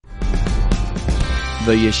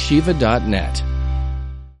theyeshiva.net.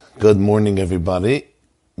 Good morning, everybody.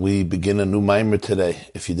 We begin a new mimer today.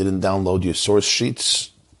 If you didn't download your source sheets,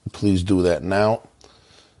 please do that now.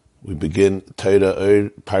 We begin Torah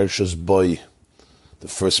Parshas Boy, the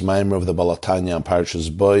first mimer of the Balatanya on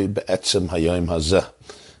Parshas Boy, Be'etzem Hayom Hazeh.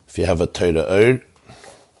 If you have a Torah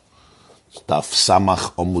Daf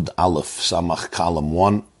Samach Omud Aleph, Samach column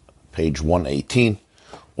 1, page 118,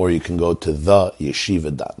 or you can go to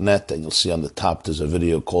theyeshiva.net and you'll see on the top there's a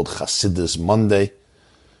video called Chassidus Monday,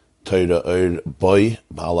 Torah Boy,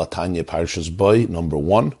 Balatanya Parshas Boy, number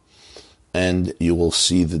 1. And you will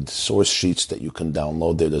see the source sheets that you can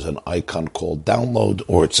download there. There's an icon called download,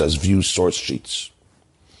 or it says view source sheets.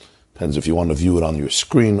 Depends if you want to view it on your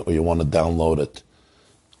screen or you want to download it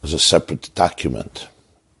as a separate document.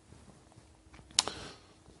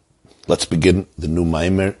 Let's begin the new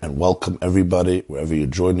Maimer and welcome everybody wherever you're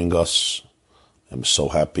joining us. I'm so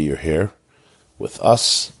happy you're here with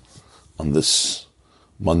us on this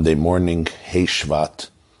Monday morning, Hey Shvat,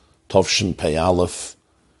 Tovshin Pei Aleph,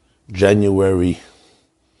 January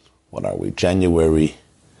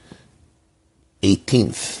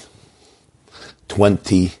 18th,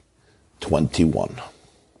 2021.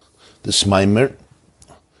 This Maimer,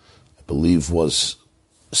 I believe, was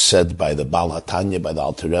said by the Baal HaTanya, by the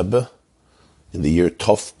Alter Rebbe, in the year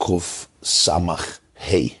Tov Kuf Samach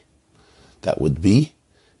Hey. That would be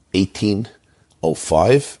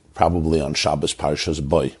 1805, probably on Shabbos Parshas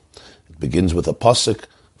Boy. It begins with a pasuk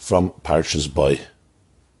from Parshas Boy.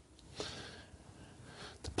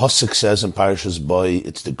 Pasuk says in Parshas Boy,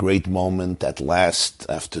 it's the great moment at last,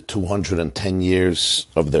 after 210 years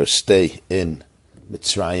of their stay in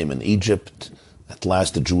Mitzrayim and Egypt. At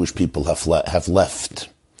last the Jewish people have left.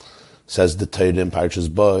 Says the Torah in Parshas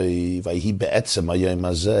Boy, Vayhi be'etzem hayom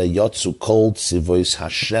hazeh yotzu kol tzivois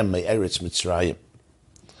Hashem me'eretz Mitzrayim.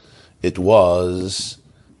 It was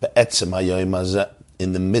be'etzem hayom hazeh,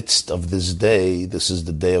 in the midst of this day. This is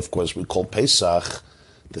the day, of course, we call Pesach,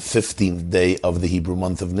 the 15th day of the Hebrew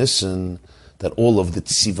month of Nisan, that all of the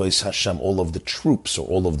Tzivos Hashem, all of the troops or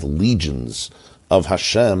all of the legions of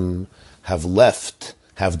Hashem have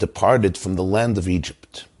departed from the land of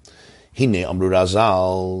Egypt. Hine Amru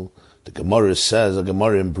Razal, the Gemara says, a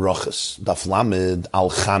Gemara in Brochus, Daf Lamed al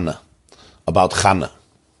Chana, about Chana.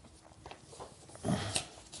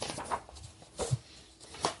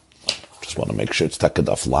 Just want to make sure it's Taka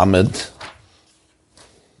Daf Lamed.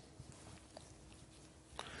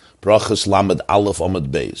 Brachas Lamed Aleph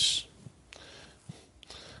Omid Beis.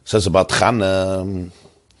 Says about Chana,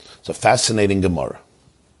 it's a fascinating Gemara.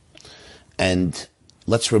 And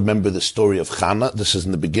let's remember the story of Chana. This is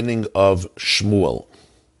in the beginning of Shmuel.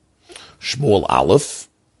 Shmuel Aleph.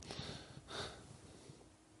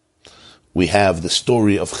 We have the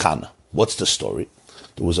story of Chana. What's the story?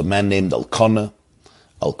 There was a man named Elkanah.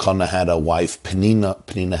 Elkanah had a wife, Penina.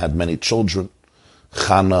 Penina had many children.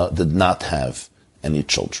 Chana did not have any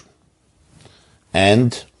children.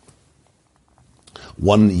 And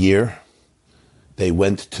one year, they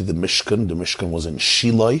went to the Mishkan. The Mishkan was in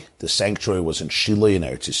Shiloh. The sanctuary was in Shiloh in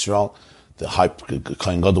Eretz Yisrael. The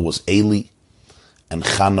Kohen Gadol was Eli. And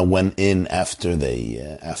Chana went in after the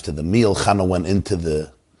meal. Chana went into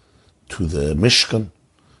the Mishkan,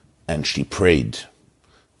 and she prayed.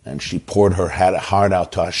 And she poured her heart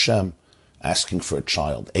out to Hashem, asking for a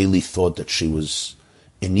child. Eli thought that she was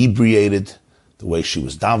inebriated, the way she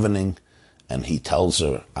was davening, and he tells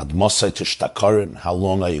her, Ad mosai tishtakarin, how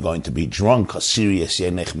long are you going to be drunk? Hasiri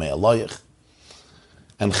esyenech me'alayich.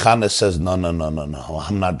 And Chana says, no,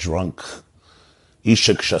 I'm not drunk.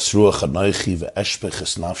 Ishak shasruach anoichi ve'eshpech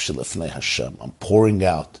es nafshi lefnei Hashem. I'm pouring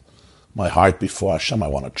out my heart before Hashem. I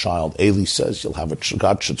want a child. Eli says, you'll have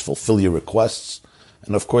God should fulfill your requests.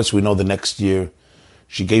 And of course, we know the next year,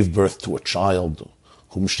 she gave birth to a child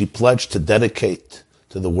whom she pledged to dedicate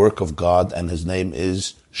to the work of God, and his name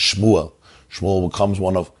is Shmuel. Shmuel becomes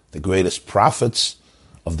one of the greatest prophets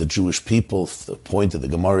of the Jewish people. The point that the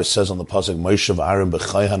Gemara says on the pasuk, Moshe v'Aaron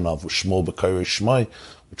b'chayhanav v'Shmuel b'kayre Shmai,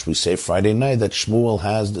 which we say Friday night, that Shmuel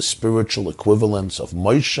has the spiritual equivalence of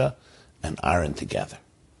Moshe and Aaron together.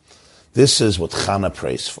 This is what Chana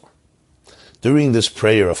prays for. During this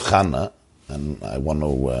prayer of Chana, and I would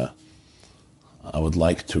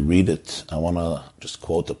like to read it. I want to just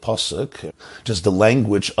quote a pasuk, just the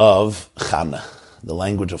language of Chana, the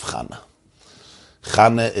language of Chana.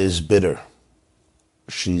 Chana is bitter.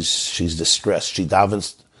 She's distressed. She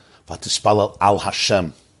davens v'tispalel al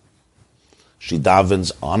Hashem. She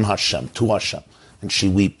davens on Hashem, to Hashem, and she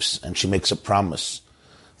weeps and she makes a promise.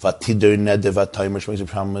 V'tider neder v'taymer, she makes a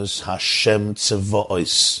promise. Hashem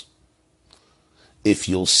tzeva'os. if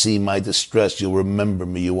you'll see my distress, you'll remember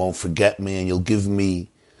me, you won't forget me, and you'll give me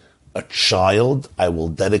a child, I will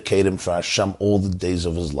dedicate him for Hashem all the days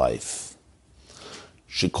of his life.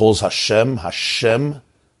 She calls Hashem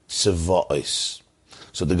Tzva'os.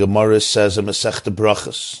 So the Gemara says in Masechta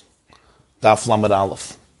Brachos, Daf Lamed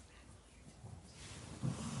Aleph.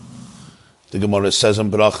 The Gemara says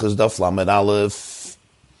in Brachos, Daf Lamed Aleph,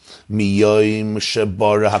 Miyoyim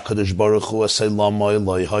shebara HaKadosh Baruch Hu asay lamay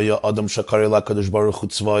loy haya Adam shakari LaKadosh Baruch Hu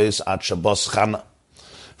tzvayis at Shabbos Chana.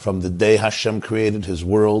 From the day Hashem created his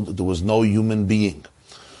world, there was no human being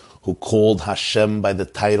who called Hashem by the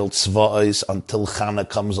title Tzva'os until Chana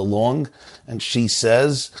comes along, and she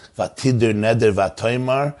says, Vatidir neder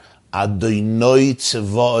vatoymar, Adonai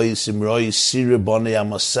Tzva'os imroi sire bonei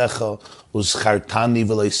amasecha, uzchartani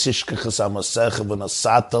v'lei sishkechas amasecha,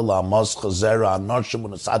 v'nasata la'amaz chazera anoshim,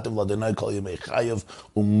 v'nasata v'ladonai kol yemei chayav,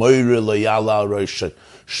 u'moire lo'yala rosh.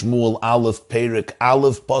 Shmuel Aleph, Perik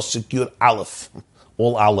Aleph, Pasuk Yud Aleph.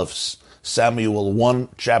 All Alephs. Samuel 1,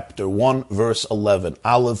 chapter 1, verse 11.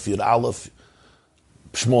 Aleph, Yud Aleph,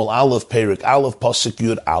 Shmuel Aleph, Perik Aleph, Pasuk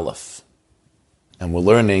Yud Aleph. And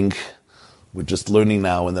we're just learning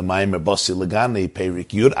now in the Maimer Basi Lagani, Perik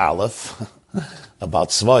Yud Aleph, about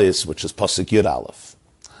Tzva'os, which is Pasuk Yud Aleph.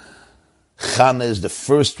 Chana is the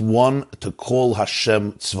first one to call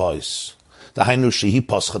Hashem Tzva'os.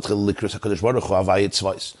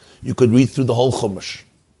 You could read through the whole Chumash.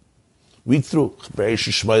 Read through.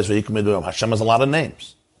 Hashem has a lot of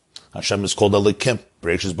names. Hashem is called Elikim.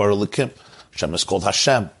 Bereshis Bara Elikim. Hashem is called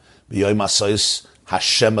Hashem. B'yoy Masayis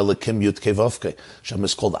Hashem Elikim Yud Kevavke. Hashem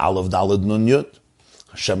is called Aleph Daled Nun Yud.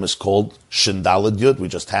 Hashem is called Shin Daled Yud. We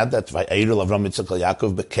just had that. Va'eiril Avram Yitzchak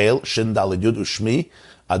Yaakov Bekel Shin Daled Yud Ushmi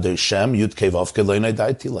Adei Shem Yud Kevavke Loinai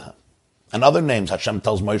Daiti Lahem. And other names. Hashem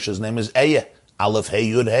tells Moshe his name is Eya. Aleph Hey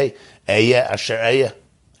Yud Hey. Eya Asher Eya.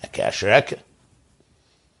 Eke Asher Eke.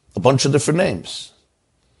 A bunch of different names.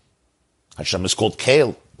 Hashem is called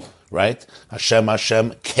Kael, right? Hashem,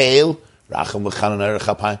 Kael, Racham v'chanan erech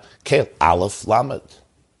hapayim, Kael, Aleph, Lamed.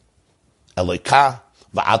 Eloka,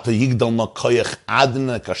 v'ata yigdal no koyach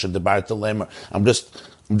adne, kasher debarta lemer. I'm just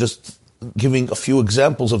giving a few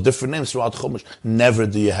examples of different names throughout Chumash. Never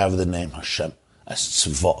do you have the name Hashem as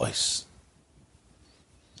Tzva'os.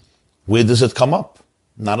 Where does it come up?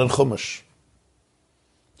 Not in Chumash.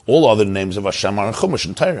 All other names of Hashem are in Chumash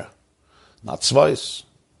and Torah, not Tzva'os.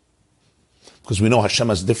 Because we know Hashem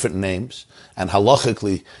has different names, and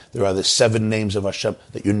halachically, there are the 7 names of Hashem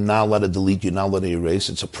that you're not allowed to delete, you're not allowed to erase.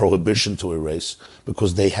 It's a prohibition to erase,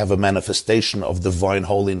 because they have a manifestation of divine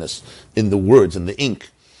holiness in the words, in the ink,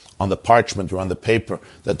 on the parchment or on the paper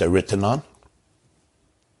that they're written on.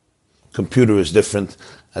 Computer is different,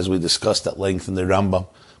 as we discussed at length in the Rambam,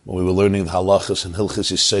 when we were learning the halachas and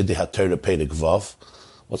Hilchis Yisodei HaTorah Perek Vav.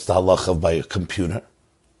 What's the halacha by a computer?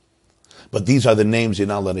 But these are the names you're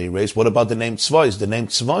not allowed to erase. What about the name Tzva'os? The name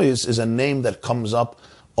Tzva'os is a name that comes up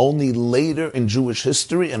only later in Jewish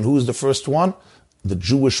history. And who is the first one? The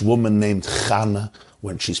Jewish woman named Chana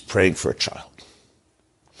when she's praying for a child.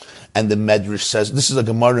 And the Medrash says, this is a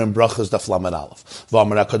Gemara in Brachos Daf Lamed Aleph.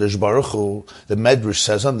 V'amar HaKadosh Baruch Hu, the Medrash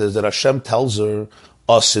says on this that Hashem tells her,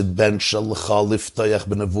 Asid ben shalcha liftayach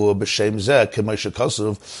b'nevuah b'shem zeh k'moshe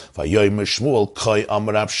kasav v'yoyim Shmuel koi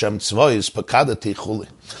amar Hashem tzva'os pakadati chuli.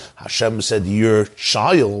 Hashem said, your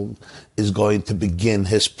child is going to begin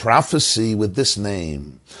his prophecy with this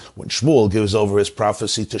name. When Shmuel gives over his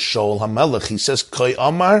prophecy to Shaul HaMelech, he says, koi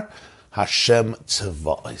amar Hashem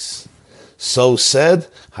tzva'os. So said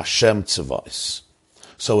Hashem tzva'os.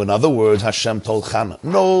 So in other words, Hashem told Chana,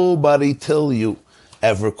 nobody till you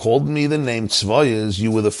ever called me the name Tzva'os, you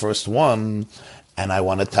were the first one, and I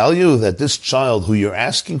want to tell you that this child who you're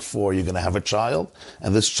asking for, you're going to have a child,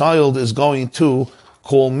 and this child is going to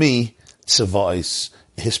call me Tzva'os.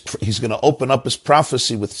 He's going to open up his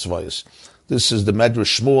prophecy with Tzva'os. This is the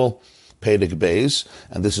Medrash Shmuel, Perek Beis,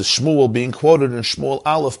 and this is Shmuel being quoted in Shmuel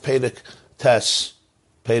Aleph, Perek Tes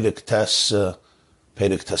Vav. Perek Tes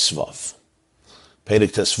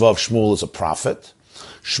Vav, Shmuel is a prophet.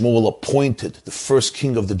 Shmuel appointed the first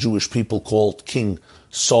king of the Jewish people called King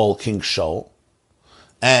Saul, King Shaul.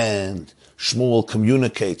 And Shmuel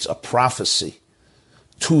communicates a prophecy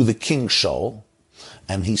to the King Shaul.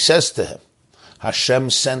 And he says to him,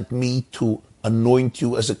 Hashem sent me to anoint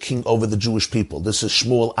you as a king over the Jewish people. This is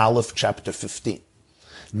Shmuel Aleph, chapter 15.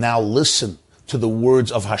 Now listen to the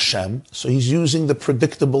words of Hashem. So he's using the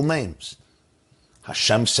predictable names.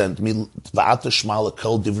 Hashem sent me, V'ata shma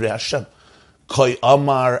l'kol divrei Hashem. Koi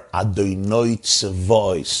amar Adonai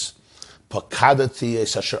Tzva'os. Pakadati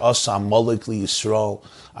es asher asa amalek li Yisrael,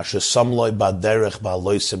 asher samloi baderech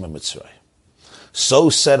ba'aloisim eMitzrayim. So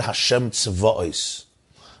said Hashem Tzva'os.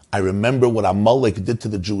 I remember what Amalek did to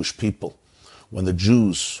the Jewish people when the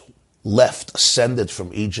Jews left, ascended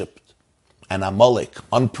from Egypt, and Amalek,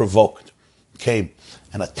 unprovoked, came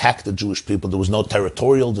and attacked the Jewish people. There was no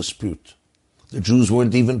territorial dispute. The Jews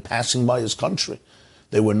weren't even passing by his country.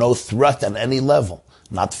 There were no threat at any level,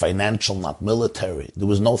 not financial, not military. There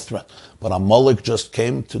was no threat. But Amalek just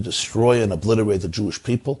came to destroy and obliterate the Jewish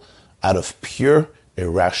people out of pure,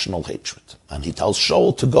 irrational hatred. And he tells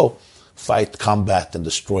Shaul to go fight, combat, and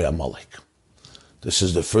destroy Amalek. This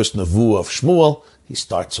is the first nevuah of Shmuel. He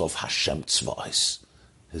starts off Hashem Tzva'os.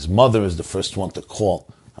 His mother is the first one to call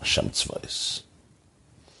Hashem Tzva'os.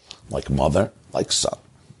 Like mother, like son.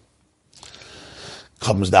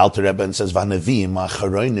 Comes the Alter Rebbe and says, Vanevim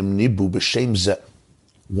acharonim nibu b'shem zeh.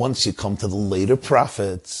 Once you come to the later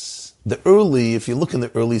prophets, the early, if you look in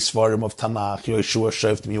the early Svarim of Tanakh, Yeshua,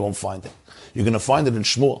 Shoftim, you won't find it. You're going to find it in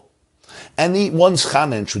Shmuel. And once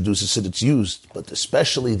Chana introduces it, it's used. But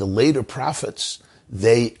especially the later prophets,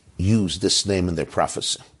 they use this name in their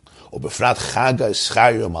prophecy. The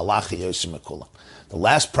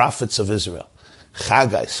last prophets of Israel,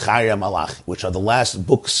 Chagai, Zechariah, Malachi, which are the last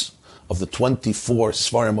books of the 24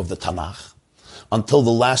 Svarim of the Tanakh, until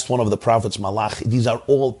the last one of the prophets, Malachi, these are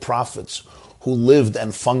all prophets who lived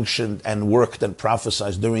and functioned and worked and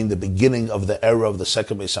prophesied during the beginning of the era of the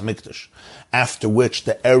second Beis HaMikdash, after which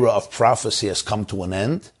the era of prophecy has come to an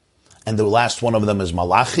end, and the last one of them is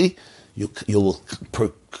Malachi. You'll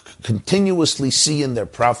continuously see in their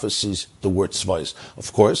prophecies the word Tzva'os.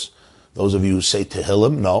 Of course, those of you who say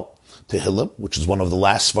Tehillim, no. Tehillim, which is one of the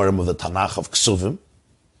last Svarim of the Tanakh of Ksuvim,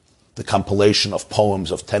 the compilation of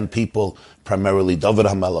poems of 10 people, primarily David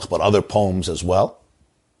HaMelech, but other poems as well,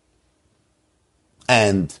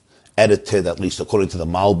 and edited, at least according to the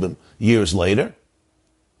Malbim, years later,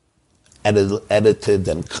 edited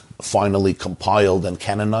and finally compiled and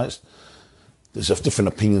canonized. There's different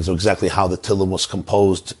opinions of exactly how the Tehillim was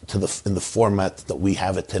composed in the format that we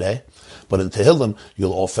have it today. But in Tehillim,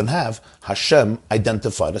 you'll often have Hashem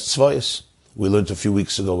identified as Tzva'os. We learned a few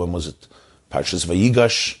weeks ago, when was it? Parshas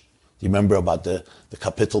Vayigash. Do you remember about the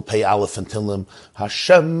capital Pei Aleph in Tehillim?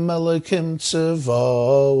 Hashem Elokim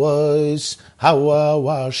Tzva'os, Hawa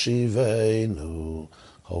Washiveinu,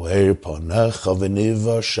 Ho'er Ponecha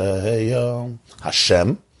V'nivasheya.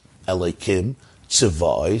 Hashem Elokim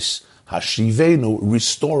Tzva'os, Hashivenu,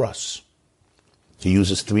 restore us. He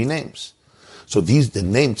uses 3 names. So the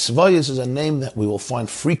name Tzva'os is a name that we will find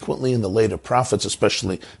frequently in the later prophets,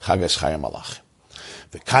 especially Chagai, Zechariah, Malachi.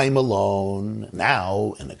 V'kaim alone,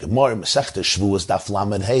 now, in the Gemara, Masechta Shavuos, Daf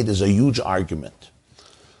Lamed Hey, there's a huge argument.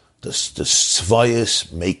 Does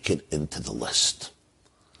Tzva'os make it into the list?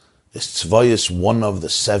 Is Tzva'os one of the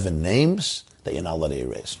 7 names that you're not allowed to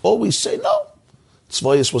erase? Or we say no.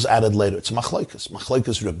 Tzva'os was added later. It's Machlokes.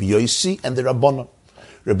 Machlokes Rabbi Yossi and the Rabbanan.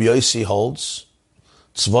 Rabbi Yossi holds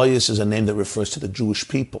Tzva'os is a name that refers to the Jewish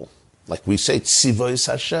people. Like we say, Tzivos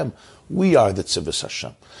Hashem. We are the Tzivos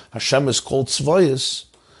Hashem. Hashem is called Tzva'os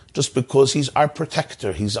just because He's our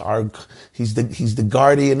protector. He's the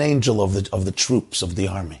guardian angel of the troops of the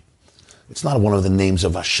army. It's not one of the names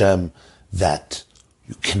of Hashem that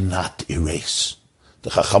you cannot erase.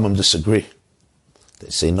 The Chachamim disagree. They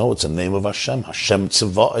say, no, it's a name of Hashem. Hashem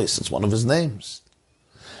Tzva'os, it's one of His names.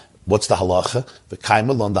 What's the halacha? The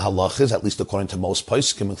kaimelon, the halacha is, at least according to most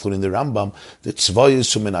poskim, including the Rambam, the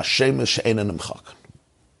Tzva'os min Hashem she'eina nimchak.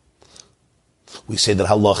 We say that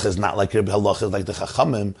halacha is not like Rabbi, halacha is like the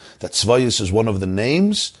Chachamim, that Tzva'os is one of the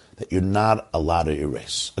names that you're not allowed to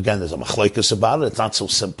erase. Again, there's a machlokes about it. It's not so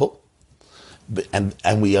simple.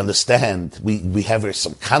 And we understand, we have here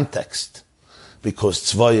some context, because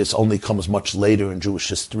Tzva'os only comes much later in Jewish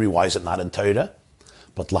history. Why is it not in Torah?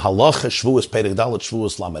 But lahalacha, Shavuos, Perek Dalet,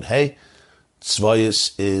 Shavuos, Lamed Hey,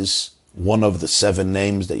 Tzva'os is one of the 7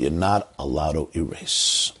 names that you're not allowed to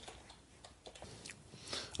erase.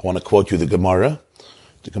 I want to quote you the Gemara.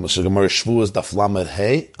 The Gemara Shavuos, Daf Lamed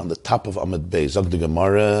Hey, on the top of Amud Bey. Zog the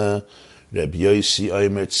Gemara, Reb Yossi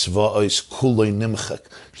Omer Tzva'os kuloi nimchak.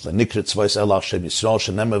 Shlenikra Tzva'os el Hashem Yisrael,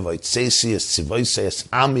 shenemar vaytzesi es Tzva'os es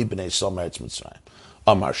Ami b'nei Yisrael meretz Mitzrayim.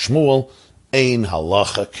 Amar Shmuel, ein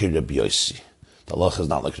halacha ki Reb Yossi. The halacha is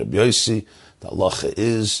not like Reb Yossi. The halacha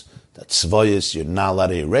is that Tzva'os you're not allowed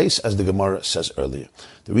to erase, as the Gemara says earlier.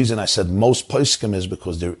 The reason I said most poskim is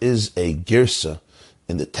because there is a girsa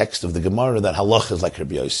in the text of the Gemara that halacha is like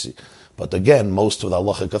Reb Yossi. But again, most of the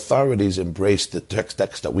halachic authorities embrace the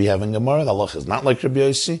text that we have in Gemara. The halacha is not like Rabbi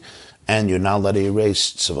Yossi, and you're not allowed to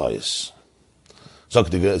erase Tzva'os.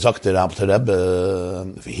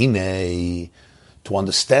 To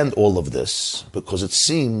understand all of this, because it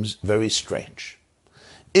seems very strange.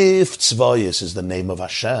 If Tzvayis is the name of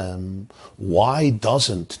Hashem, why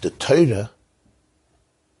doesn't the Torah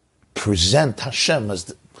present Hashem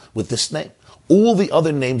with this name? All the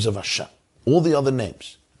other names of Hashem, all the other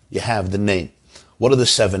names, you have the name. What are the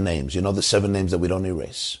 7 names? You know the 7 names that we don't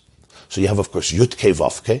erase. So you have, of course, Yud Kei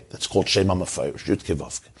Vav Kei. That's called Shem HaMefayrish, Yud Kei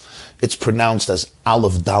Vav Kei. It's pronounced as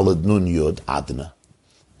Aleph Daled Nun Yud Adna.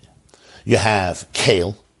 You have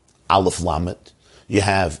Kael, Aleph Lamed. You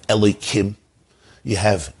have Elikim. You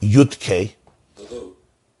have Yud Kei.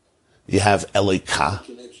 You have Elika.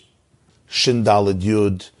 Shin Daled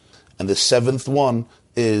Yud. And the 7th one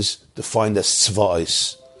is defined as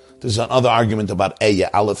Tzva'is. There's another argument about Eya,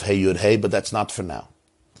 Aleph, Hey, Yud, Hey, but that's not for now.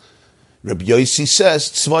 Rabbi Yossi says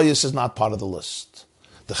Tzvayis is not part of the list.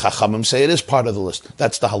 The Chachamim say it is part of the list.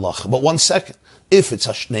 That's the halacha. But one second, if it's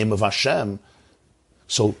a name of Hashem,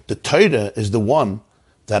 so the Torah is the one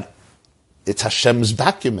that it's Hashem's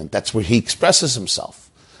document. That's where He expresses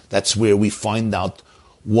Himself. That's where we find out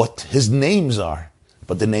what His names are.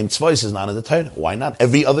 But the name Tzvayis is not in the Torah. Why not?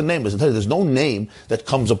 Every other name is in the Torah. There's no name that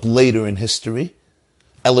comes up later in history.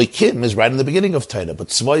 Elikim is right in the beginning of Torah, but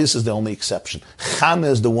Tzvayis is the only exception. Chana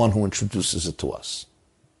is the one who introduces it to us.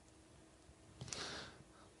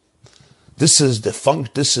 This is the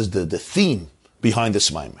theme behind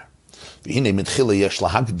this Maimer.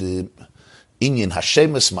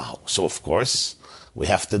 So of course, we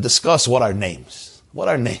have to discuss what are names. What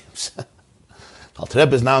are names? Alter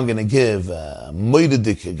Rebbe is now going to give a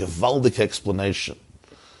moededik, gewaldige explanation.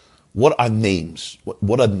 What are names?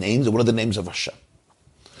 What are names? What are the names of Hashem?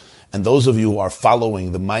 And those of you who are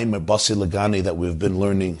following the Maimer Basi Lagani that we've been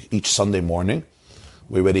learning each Sunday morning,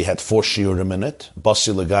 we already had 4 shiurim in it.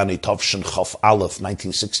 Basi Lagani Tovshin Chaf Aleph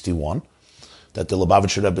 1961, that the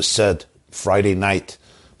Lubavitcher Rebbe said Friday night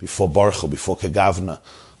before Baruch Hu, before Kegavna,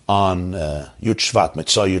 on Yud Shvat,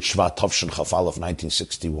 Mitzvah Yud Shvat Tovshin Chaf Aleph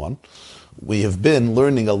 1961. We have been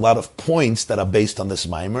learning a lot of points that are based on this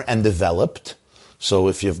Maimer and developed. So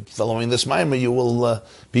if you're following this Maimer, you will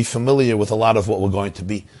be familiar with a lot of what we're going to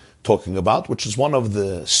be talking about, which is one of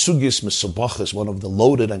the sugis misubachas, one of the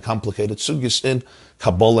loaded and complicated sugis in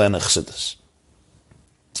Kabbalah and Chassidus.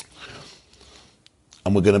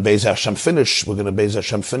 And we're going to Be'ez Hashem finish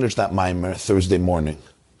that Maimer Thursday morning.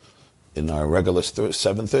 In our regular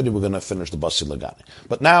 7:30, we're going to finish the Basi Lagani.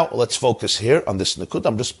 But now let's focus here on this Nikud.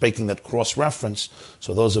 I'm just making that cross-reference,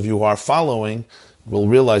 so those of you who are following will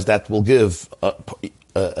realize that will give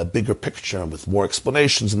a bigger picture with more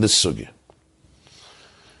explanations in this sugya.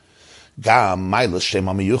 Gam Mailas Shem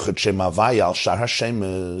HaMiyuchad Shem Havaya Al Shar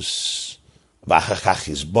HaShemes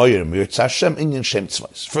V'achachachis Boyer Mirtz Hashem Inyan Shem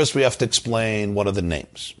Tzvayis. First we have to explain what are the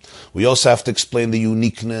names. We also have to explain the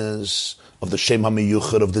uniqueness of the Shem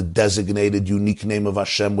HaMiyuchad, of the designated unique name of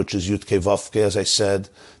Hashem, which is Yud Kei Vav Kei, as I said.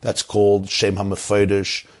 That's called Shem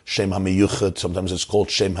HaMefayrish, Shem HaMiyuchad. Sometimes it's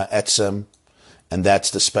called Shem HaEtzem. And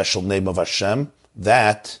that's the special name of Hashem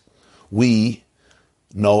that we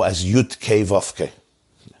know as Yud Kei Vav Kei.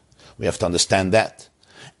 We have to understand that.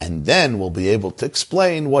 And then we'll be able to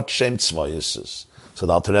explain what Shem Tzvayis is. So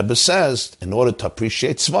the Alter Rebbe says, in order to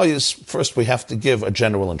appreciate Tzvayis, first we have to give a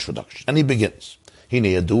general introduction. And he begins. Hine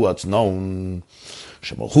yadua, it's known,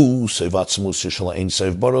 Shemahu, Seivatzmus, Yishala Ein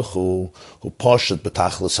Seiv Baruch Hu Pashat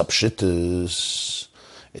Betachlis Hapshitis.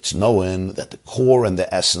 It's known that the core and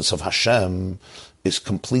the essence of Hashem is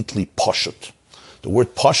completely Pashat. The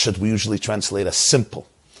word Pashat we usually translate as simple.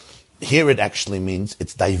 Here it actually means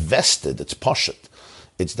it's divested, it's Pashat.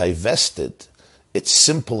 It's divested, it's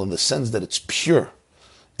simple in the sense that it's pure.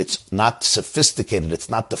 It's not sophisticated, it's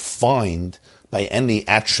not defined by any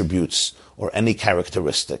attributes or any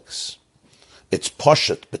characteristics. It's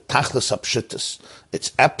poshet, betachlis hapshitis.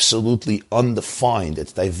 It's absolutely undefined.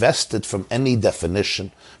 It's divested from any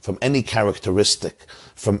definition, from any characteristic,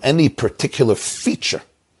 from any particular feature.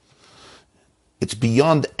 It's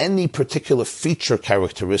beyond any particular feature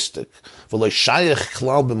characteristic. V'lo shayach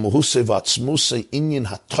klal b'muhusei v'atzmusei inyan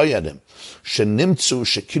hatoyarim shenimtzu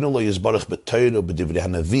shekinu lo yizbarach b'toyro b'divrei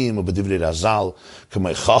hanavim b'divrei razal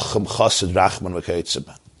k'may chacham chassid rachman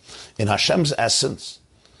v'kayitzeba. In Hashem's essence,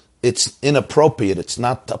 it's inappropriate, it's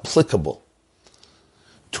not applicable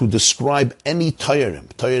to describe any Toyarim.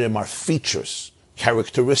 Toyarim are features,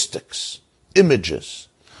 characteristics, images,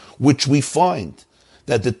 which we find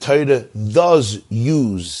that the Torah does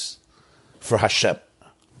use for Hashem,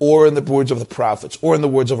 or in the words of the prophets, or in the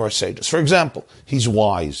words of our sages. For example, he's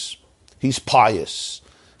wise, he's pious,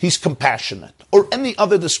 he's compassionate, or any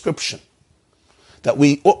other description that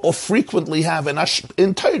we or frequently have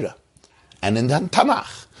in Torah, and in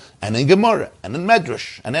Tanakh, and in Gemara, and in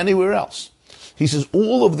Medrash, and anywhere else. He says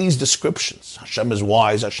all of these descriptions, Hashem is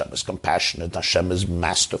wise, Hashem is compassionate, Hashem is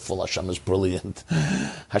masterful, Hashem is brilliant,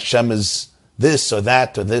 Hashem is this or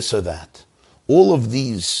that or this or that. All of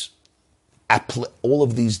these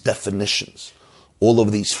definitions, all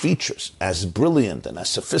of these features, as brilliant and as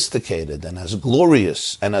sophisticated and as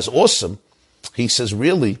glorious and as awesome, he says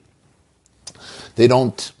really, they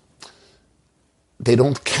don't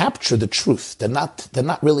capture the truth. They're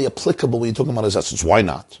not really applicable when you're talking about his essence. Why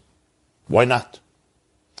not? Why not?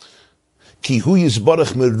 Because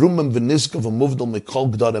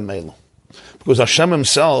Hashem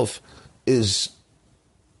himself is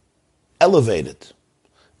elevated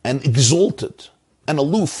and exalted and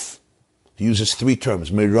aloof. He uses three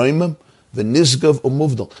terms, Meroimim, V'nizgav,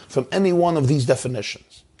 Umuvdal, from any one of these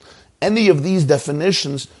definitions. Any of these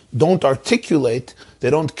definitions don't articulate, they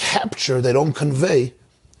don't capture, they don't convey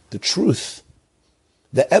the truth,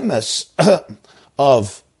 the emes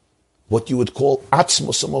of what you would call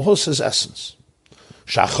Atzmos Mahos, his essence.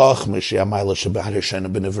 Shachach Mishiamayla Shebahar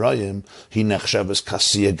Shena Ben Evrayim, he nechshavas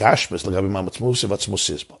Kasiya Gashmes, Lagabi Mamatmusi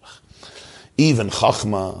Vatzmusizbach. Even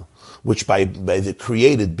Chachma, which by the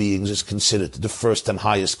created beings is considered the first and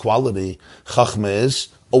highest quality, Chachma is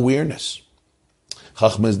awareness.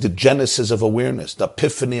 Chachma is the genesis of awareness, the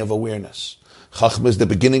epiphany of awareness. Chachma is the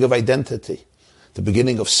beginning of identity, the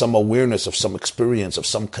beginning of some awareness, of some experience, of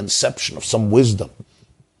some conception, of some wisdom.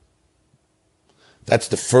 That's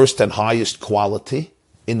the first and highest quality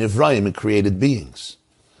in Evrayim, in created beings.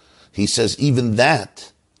 He says even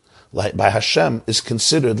that, like by Hashem, is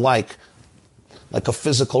considered like a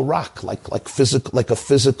physical rock, like a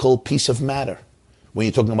physical piece of matter, when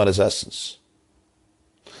you're talking about his essence.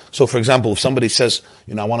 So, for example, if somebody says,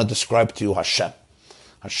 I want to describe to you Hashem.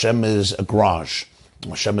 Hashem is a garage,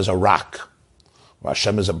 or Hashem is a rock, or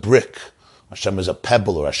Hashem is a brick, or Hashem is a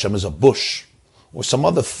pebble, or Hashem is a bush, or some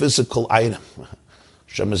other physical item.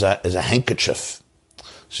 Hashem is a handkerchief.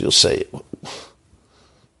 So you'll say,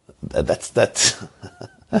 that's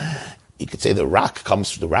you could say the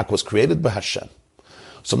rock was created by Hashem.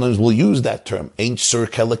 Sometimes we'll use that term, Ein Sur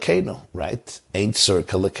Kelekeno, right? Ein Sur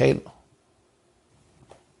Kelekeno.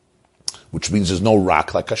 Which means there's no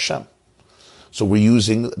rock like Hashem. So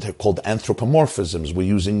they're called anthropomorphisms, we're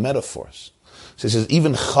using metaphors. So he says,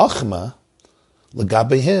 even Chachma,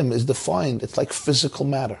 Lagabe him, is defined, it's like physical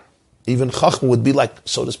matter. Even Chachma would be like,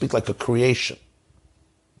 so to speak, like a creation.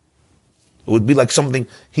 It would be like something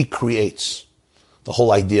he creates. The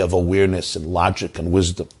whole idea of awareness and logic and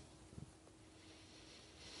wisdom.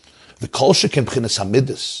 The Kol Sheken B'chinas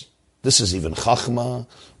HaMidas, this is even Chachma,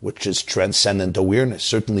 which is transcendent awareness.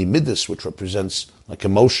 Certainly Midas, which represents like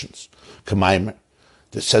emotions. Kamaimer,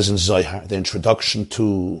 that says in Zohar, the introduction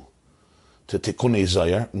to Tikkunei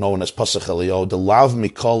Zohar, known as Pasach Eliyahu, the Lav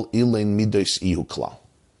Mikol Ilein Midos Ihu Klal.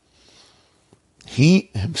 He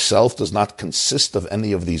himself does not consist of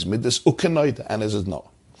any of these Midas, Ukenoida, and as is known.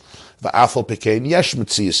 V'afal Pekein Yesh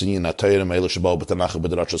Metzias in Yinatayim Eila Shabbat B'Tanach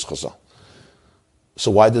B'Drashos Chazal.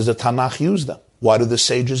 So why does the Tanakh use them? Why do the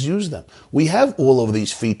sages use them? We have all of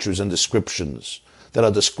these features and descriptions that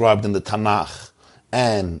are described in the Tanakh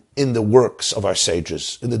and in the works of our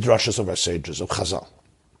sages, in the drashas of our sages, of Chazal.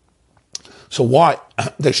 So why?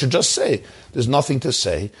 They should just say, there's nothing to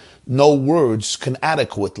say. No words can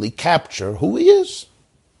adequately capture who he is.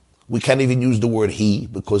 We can't even use the word he,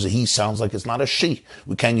 because he sounds like it's not a she.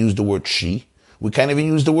 We can't use the word she. We can't even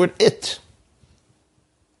use the word it.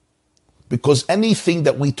 Because anything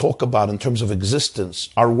that we talk about in terms of existence,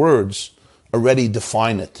 our words already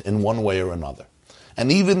define it in one way or another.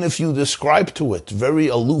 And even if you describe to it very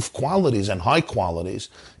aloof qualities and high qualities,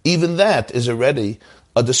 even that is already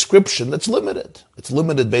a description that's limited. It's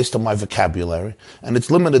limited based on my vocabulary, and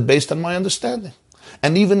it's limited based on my understanding.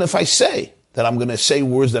 And even if I say that I'm going to say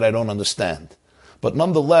words that I don't understand, but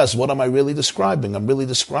nonetheless, what am I really describing? I'm really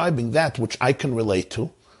describing that which I can relate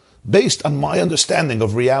to, based on my understanding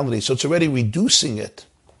of reality. So it's already reducing it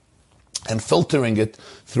and filtering it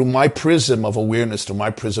through my prism of awareness, through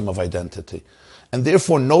my prism of identity. And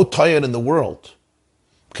therefore, no Tayar in the world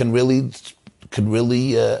can really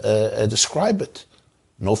describe it.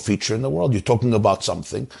 No feature in the world. You're talking about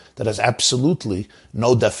something that has absolutely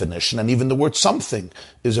no definition, and even the word something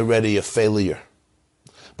is already a failure.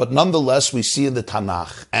 But nonetheless, we see in the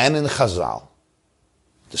Tanakh and in Chazal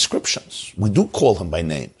descriptions. We do call him by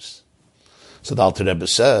names. So the Alter Rebbe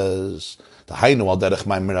says, the Hainu al derech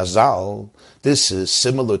Maimer Azal, this is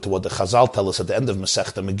similar to what the Chazal tell us at the end of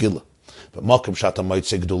Masechta Megillah.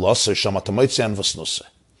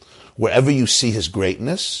 Wherever you see his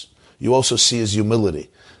greatness, you also see his humility.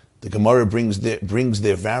 The Gemara brings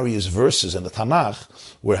their various verses in the Tanakh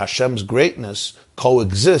where Hashem's greatness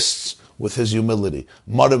coexists with his humility.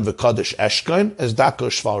 Marim v'kadosh eshkain es dako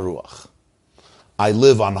shval ruach. I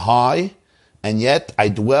live on high, and yet I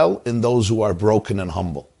dwell in those who are broken and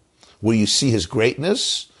humble. Where you see his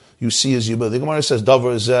greatness, you see his humility. The Gemara says,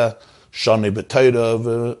 Davar zeh shani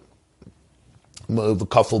b'teira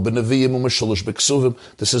v'kafel b'neviyim u'meshulush b'ksuvim.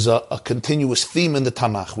 This is a continuous theme in the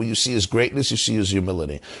Tanakh. Where you see his greatness, you see his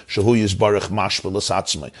humility. Shehu yizbarach mashpil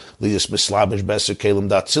asatzmai. Liyas mislabish beser kelim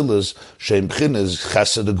datzilas. Shem b'chines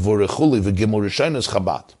chesed gvur echuli v'gimel rishonos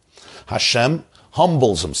Chabad. Hashem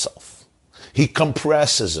humbles himself. He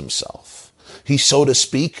compresses himself. He, so to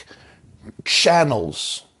speak,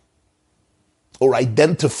 channels or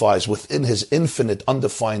identifies within his infinite,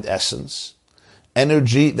 undefined essence,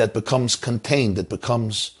 energy that becomes contained, that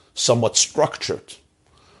becomes somewhat structured,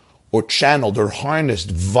 or channeled, or harnessed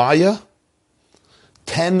via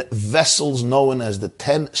 10 vessels known as the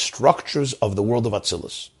 10 structures of the world of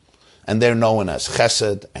Atzilus. And they're known as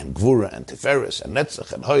Chesed, and Gvura, and Tiferes, and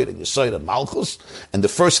Netzach, and Hoyd, and Yesod, and Malchus. And the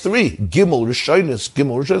first three, Gimel, Rishonos,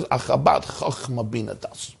 Achabad, Chochma, Bina,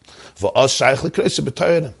 Das. V'os Shaykh L'Kreise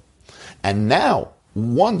B'Torah. And now,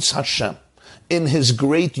 once Hashem, in his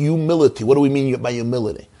great humility, what do we mean by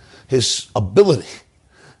humility? His ability,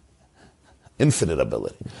 infinite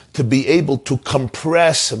ability, to be able to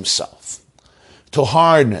compress himself, to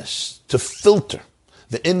harness, to filter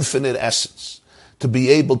the infinite essence, to be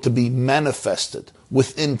able to be manifested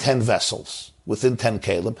within 10 vessels, within 10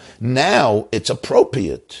 kelim. Now it's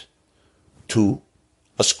appropriate to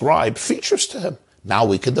ascribe features to him. Now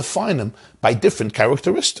we can define him by different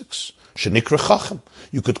characteristics. Shenikra Chacham.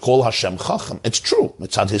 You could call Hashem Chacham. It's true.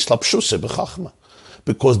 Mitzad hislapshuse b'chachma.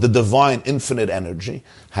 Because the divine infinite energy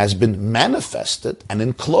has been manifested and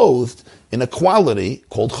enclosed in a quality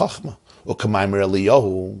called Chachma. U'kamaymer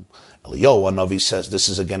Eliyahu. Eliyahu Hanavi says, this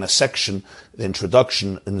is again a section, the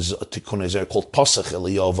introduction in Tikkun Ezer called Pasach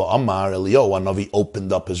Eliyahu V'amar. Eliyahu Hanavi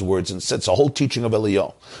opened up his words and said, it's a whole teaching of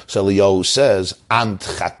Eliyahu. So Eliyahu says, Ant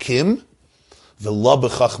Chakim V'la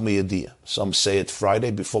b'chachma yediyah. Some say it Friday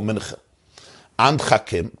before Mincha. And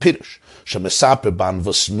Chakim, Pirush, Shemesaper ban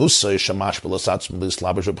v'snusa yishamash b'lasatz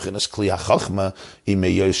m'lislabish v'b'chinas kli ha'chachma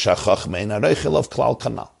imeyos sha'chachma in ha'reichel of klal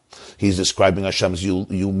kanal. He's describing Hashem's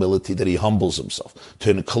humility, that he humbles himself to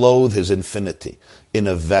enclose his infinity in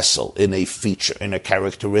a vessel, in a feature, in a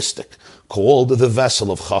characteristic called the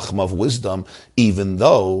vessel of Chachma, of wisdom, even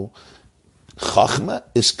though Chachma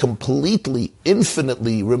is completely,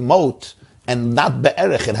 infinitely remote and not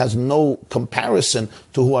be'erech. It has no comparison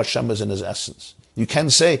to who Hashem is in his essence. You can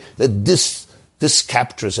say that this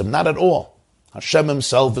captures him. Not at all. Hashem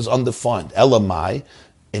himself is undefined. Elamai,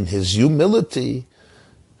 in his humility,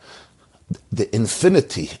 the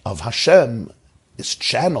infinity of Hashem is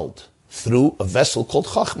channeled through a vessel called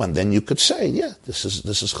Chachma. And then you could say, yeah, this is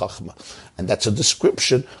Chachma. And that's a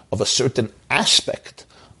description of a certain aspect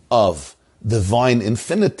of divine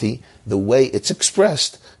infinity, the way it's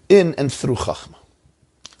expressed in and through Chachma.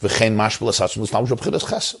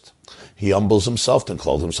 He humbles himself and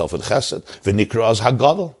clothes himself with Chesed. V'nikra az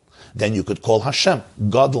HaGadol. Then you could call Hashem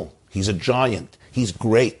Gadol. He's a giant. He's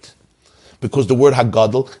great. Because the word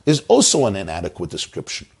HaGadol is also an inadequate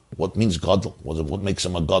description. What means Gadol? What makes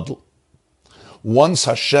him a Gadol? Once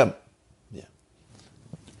Hashem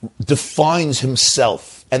defines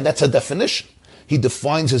himself, and that's a definition. He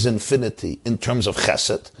defines his infinity in terms of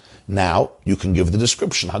Chesed. Now you can give the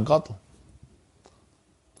description HaGadol.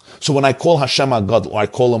 So when I call Hashem HaGadol, or I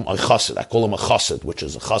call him a Chassid, which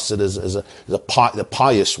is a Chassid is the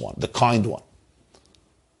pious one, the kind one.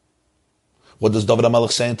 What does David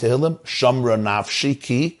HaMelech say in Tehillim? Shamra nafshi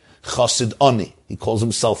ki Chassid ani. He calls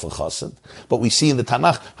himself a Chassid. But we see in the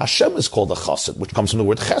Tanakh, Hashem is called a Chassid, which comes from the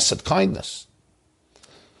word Chesed, kindness.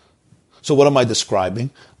 So what am I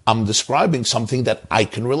describing? I'm describing something that I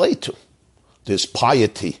can relate to. There's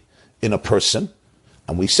piety in a person,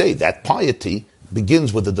 and we say that piety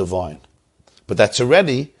begins with the divine. But that's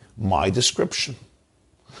already my description.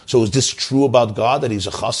 So is this true about God, that he's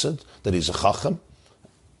a chassid, that he's a chacham?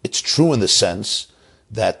 It's true in the sense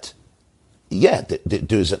that,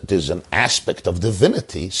 there's an aspect of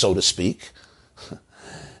divinity, so to speak,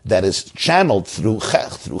 that is channeled through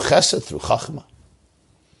chesed, through chachma.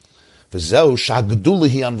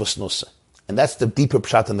 And that's the deeper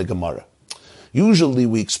pshat in the Gemara. Usually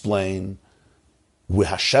we explain, where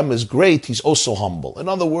Hashem is great, he's also humble. In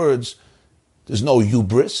other words, there's no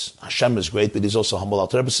hubris. Hashem is great, but he's also humble.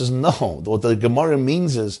 Alter Rebbe says, no. What the Gemara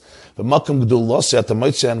means is, v'makam gdulosei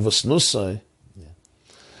atamotzei an v'snusei,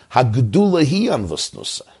 ha'gdula hi an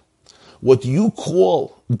v'snusei. What you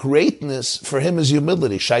call greatness for him is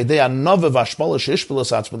humility. Shaydei anove v'ashpala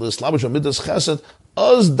sheishpelas atzmi l'slabish v'midas chesed,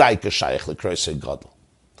 az daika shayich l'kreisei gadol.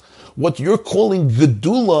 What you're calling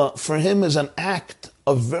gedula for him is an act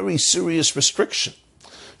of very serious restriction.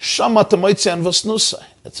 Shama Tamoitzian Vasnusa.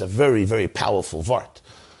 It's a very, very powerful vart.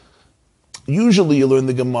 Usually you learn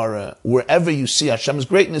the Gemara, wherever you see Hashem's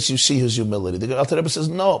greatness, you see his humility. The Alter Rebbe says,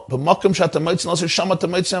 no, the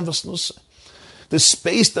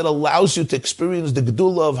space that allows you to experience the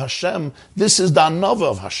Gedula of Hashem, this is the Anava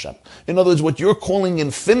of Hashem. In other words, what you're calling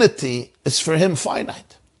infinity is for him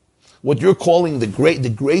finite. What you're calling the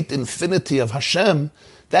great infinity of Hashem,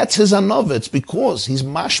 that's his Anava. It's because he's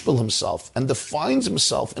mashpil himself and defines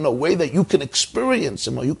himself in a way that you can experience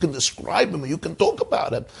him, or you can describe him, or you can talk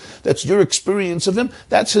about him. That's your experience of him.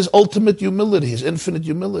 That's his ultimate humility, his infinite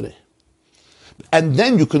humility. And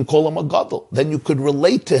then you can call him a gadol. Then you could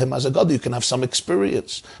relate to him as a gadol. You can have some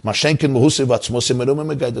experience. The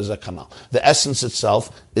essence itself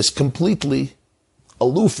is completely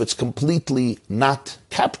aloof. It's completely not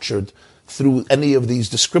captured through any of these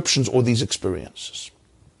descriptions or these experiences.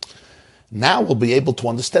 Now we'll be able to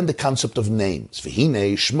understand the concept of names. The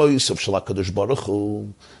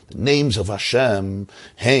names of Hashem,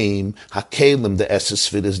 Haim, Hakelim, the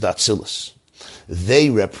Esesphiris, Datzilis. They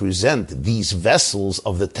represent these vessels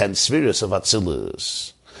of the 10 spheres of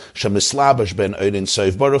Atzilus. Shemislabash ben Orin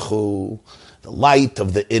Soif Baruch Hu, the light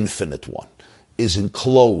of the Infinite One, is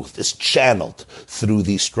enclosed, is channeled through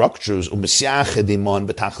these structures. And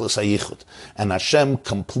Hashem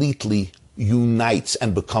completely unites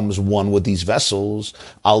and becomes one with these vessels,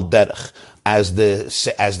 al derech, as the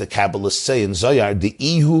Kabbalists say in Zohar, the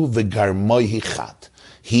ihu v'garmoihi chat.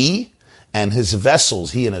 He and his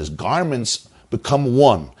vessels, he and his garments become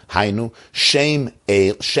one. Hainu, Shem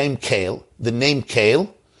Kael, the name Kael.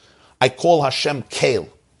 I call Hashem Kael.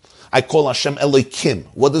 I call Hashem Elokim.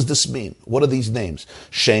 What does this mean? What are these names?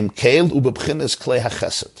 Shem Kael ubebchines klei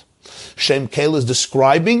hachesed. Shem Kael is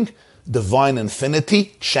describing divine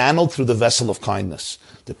infinity channeled through the vessel of kindness.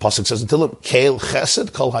 The pasuk says until him, Kael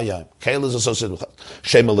Chesed Kol Hayam. Kael is associated with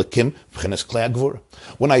Shem Elokim, B'chines Klei HaGvura.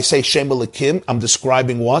 When I say Shem Elokim, I'm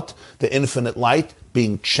describing what? The infinite light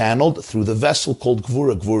being channeled through the vessel called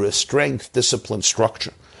Gvura. Gvura is strength, discipline,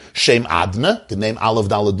 structure. Shem Adna, the name Aleph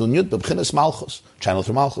Daled Nun Yud, B'chines Malchus, channeled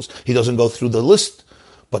through Malchus. He doesn't go through the list,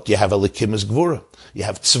 but you have Elokim as Gvura. You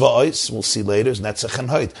have Tzva'os, we'll see later, is Netzach and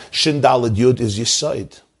Hoid. Shin Daled Yud is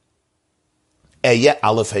Yisoid. Eya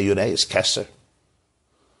Aleph Heyurei is Keser.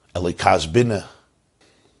 Elikaz Bina.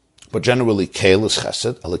 But generally, Kael is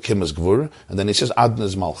Chesed, Elikim is Gvura, and then he says Adna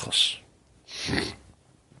is Malchus.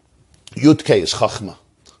 Yud Kei is Chachma.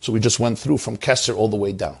 So we just went through from Keser all the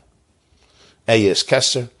way down. Eya is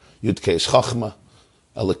Keser, Yud Kei is Chachma,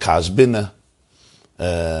 Elikaz Bina,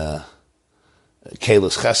 Kael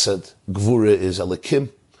is Chesed, Gvura is Elikim.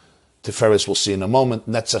 Tiferes we'll see in a moment.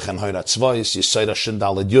 Netzach and Hoyrat Tzvayis, Yisoid Hashin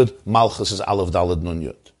Daled Yud, Malchus is Aleph Daled Nun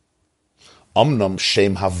Yud. Omnom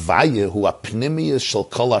Shem Havaya, hu apnimiyas shel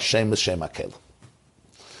kol Hashem is Shem HaKel.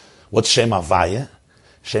 What's Shem Havaya?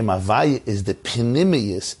 Shem Havaya is the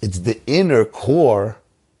pnimiyas, it's the inner core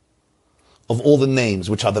of all the names,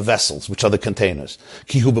 which are the vessels, which are the containers.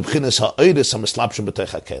 Ki hu b'bchinas ha'oiris ha'meslapshim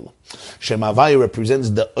b'tech HaKel. Shem Havaya represents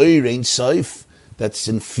the Oir Ein Sof that's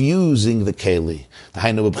infusing the Keli.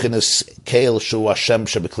 Hainu b'bchinas Kel shu Hashem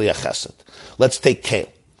shebekli HaChesed. Let's take Kel.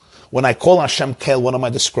 When I call Hashem Kel, what am I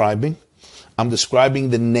describing? I'm describing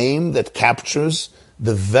the name that captures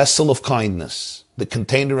the vessel of kindness, the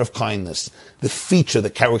container of kindness, the feature, the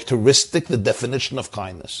characteristic, the definition of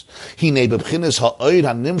kindness. But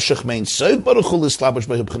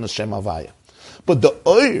the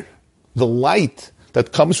oir, the light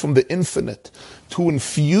that comes from the infinite, to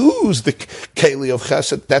infuse the keli of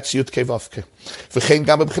chesed, that's Yud Kei Vav Kei.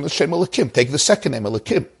 Take the second name,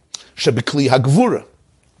 Elikim. Shebekli HaGvura.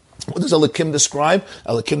 What does Elikim describe?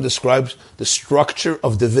 Elikim describes the structure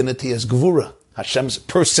of divinity as Gvura. Hashem's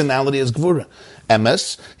personality as Gvura.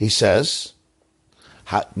 Emes, he says,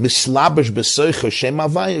 Mislabash b'soicha Shem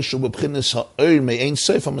Havaya shu b'bchinas ha'oir me'ein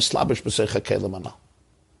soif ha'mislabash b'soicha kelim anah.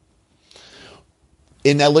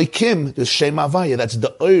 In Elikim, the Shem Havaya, that's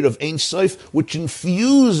the oir of Ein Sof, which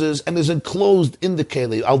infuses and is enclosed in the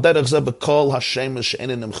Keli. Al derech zeh b'kol Hashem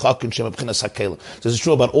she'enin nimchakin shem b'chinas ha'kelim. This is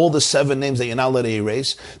true about all the 7 names that you're not allowed to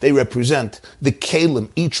erase. They represent the Kelim,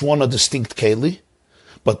 each one a distinct Keli.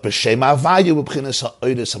 But b'Shem Havaya b'chinas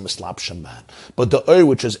ha'oiris ha'mislapshem ban. But the oir,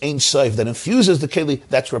 which is Ein Sof, that infuses the Keli,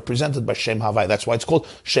 that's represented by Shem Havaya. That's why it's called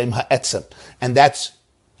Shem Ha'etzem. And that's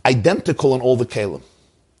identical in all the Kelim.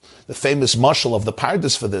 The famous mashal of the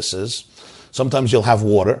Pardes for this is, sometimes you'll have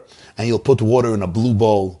water, and you'll put water in a blue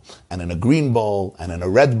bowl, and in a green bowl, and in a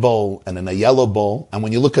red bowl, and in a yellow bowl, and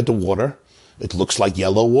when you look at the water, it looks like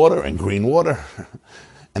yellow water and green water.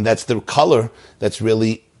 And that's the color that's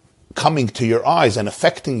really coming to your eyes and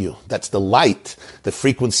affecting you. That's the light, the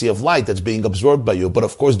frequency of light that's being absorbed by you. But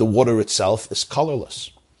of course, the water itself is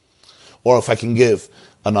colorless. Or if I can give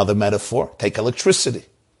another metaphor, take electricity.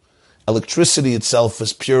 Electricity itself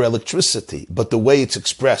is pure electricity, but the way it's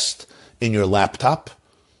expressed in your laptop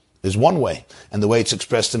is one way, and the way it's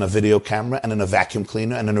expressed in a video camera and in a vacuum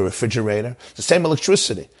cleaner and in a refrigerator, it's the same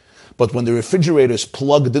electricity. But when the refrigerator is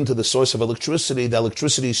plugged into the source of electricity, the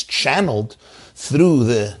electricity is channeled through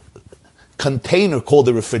the container called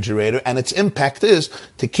the refrigerator, and its impact is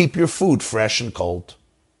to keep your food fresh and cold.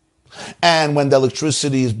 And when the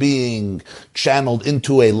electricity is being channeled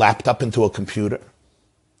into a laptop, into a computer,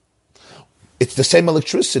 it's the same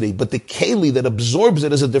electricity, but the keli that absorbs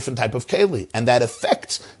it is a different type of keli, and that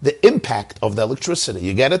affects the impact of the electricity.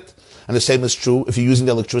 You get it? And the same is true if you're using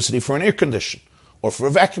the electricity for an air conditioner, or for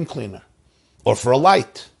a vacuum cleaner, or for a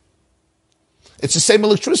light. It's the same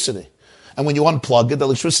electricity. And when you unplug it, the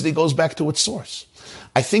electricity goes back to its source.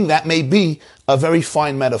 I think that may be a very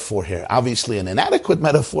fine metaphor here. Obviously an inadequate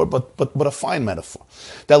metaphor, but a fine metaphor.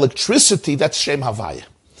 The electricity, that's Shem Havaya.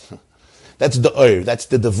 That's the Ur, that's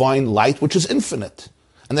the divine light, which is infinite.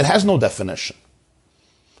 And it has no definition.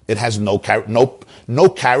 It has no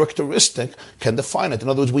characteristic can define it. In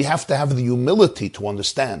other words, we have to have the humility to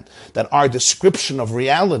understand that our description of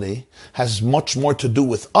reality has much more to do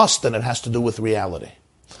with us than it has to do with reality.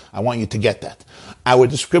 I want you to get that. Our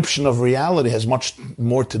description of reality has much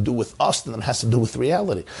more to do with us than it has to do with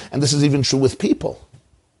reality. And this is even true with people.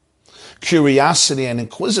 Curiosity and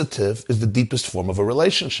inquisitive is the deepest form of a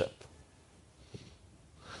relationship.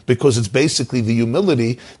 Because it's basically the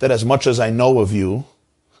humility that as much as I know of you,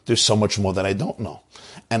 there's so much more that I don't know.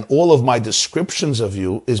 And all of my descriptions of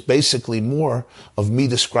you is basically more of me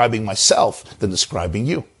describing myself than describing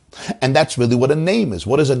you. And that's really what a name is.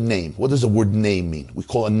 What is a name? What does the word name mean? We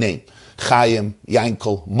call a name. Chaim,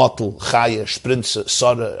 Yankel, Motel, Chaya, Sprinze,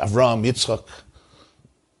 Sarah, Avram, Yitzchak,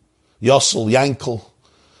 Yossel, Yankel,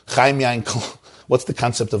 Chaim Yankel. What's the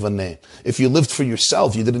concept of a name? If you lived for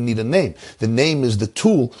yourself, you didn't need a name. The name is the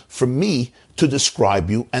tool for me to describe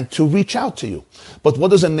you and to reach out to you. But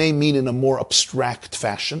what does a name mean in a more abstract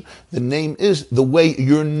fashion? The name is the way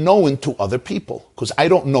you're known to other people. Because I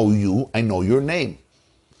don't know you, I know your name.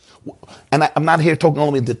 And I'm not here talking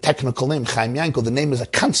only the technical name, Chaim Yankel. The name is a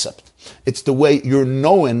concept. It's the way you're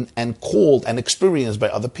known and called and experienced by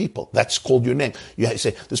other people. That's called your name. You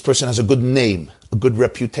say, this person has a good name, a good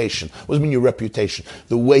reputation. What does it mean, your reputation?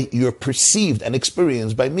 The way you're perceived and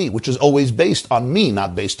experienced by me, which is always based on me,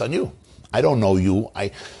 not based on you. I don't know you.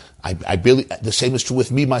 I really, the same is true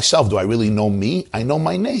with me, myself. Do I really know me? I know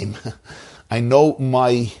my name. I know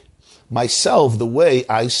myself the way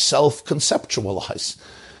I self-conceptualize.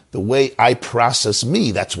 The way I process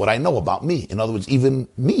me, that's what I know about me. In other words, even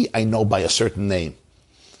me, I know by a certain name.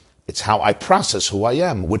 It's how I process who I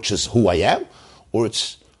am, which is who I am, or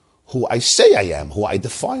it's who I say I am, who I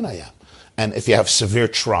define I am. And if you have severe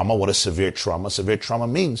trauma, what is severe trauma? Severe trauma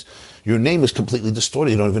means your name is completely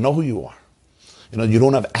distorted. You don't even know who you are. You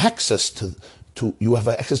don't have access to you have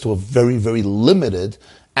access to a very, very limited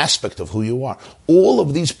aspect of who you are. All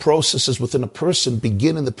of these processes within a person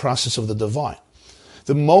begin in the process of the divine.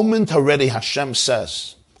 The moment already Hashem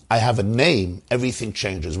says, I have a name, everything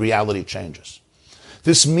changes, reality changes.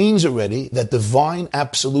 This means already that divine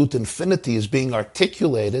absolute infinity is being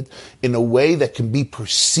articulated in a way that can be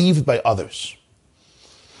perceived by others.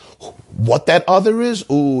 What that other is?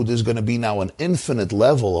 There's going to be now an infinite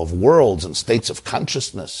level of worlds and states of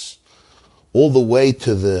consciousness, all the way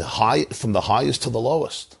to the high, from the highest to the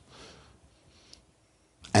lowest.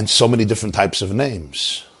 And so many different types of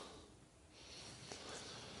names.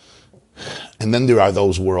 And then there are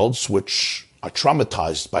those worlds which are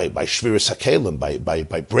traumatized by shviras hakelim,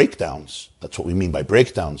 by breakdowns. That's what we mean by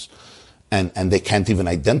breakdowns. And they can't even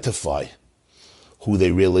identify who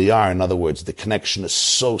they really are. In other words, the connection is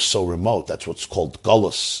so remote. That's what's called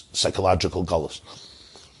gullus, psychological gullus.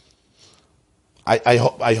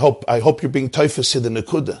 I hope you're being teifes in the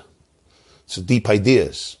nekuda. It's deep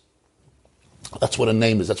ideas. That's what a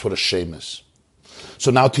name is. That's what a shem is.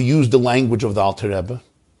 So now to use the language of the Alter Rebbe,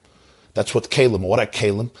 that's what kelim. What are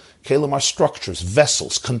kelim? Kelim are structures,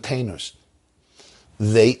 vessels, containers.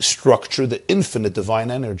 They structure the infinite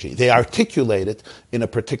divine energy. They articulate it in a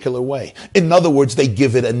particular way. In other words, they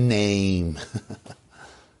give it a name.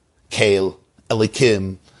 Kel,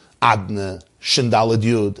 Elikim, Adna, Shindalad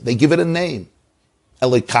Yud. They give it a name.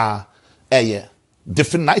 Elika, Eya.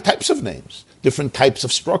 Different types of names, different types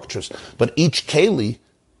of structures. But each keli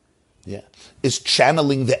is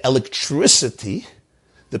channeling the electricity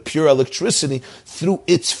the pure electricity through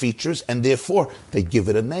its features, and therefore they give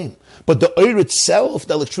it a name. But the oir itself,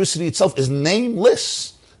 the electricity itself, is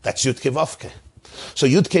nameless. That's Yud Kei Vav Kei. So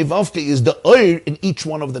Yud Kei Vav Kei is the oir in each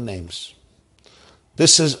one of the names.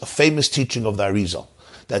 This is a famous teaching of the Arizal,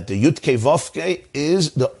 that the Yud Kei Vav Kei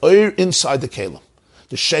is the oir inside the kelim.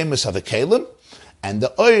 The shemus are the kelim, and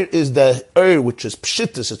the oir is the oir which is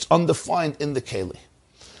pshittus, it's undefined in the keli.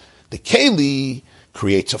 The keli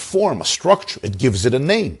creates a form, a structure, it gives it a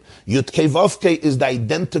name. Yud Kei Vav Kei is the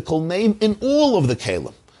identical name in all of the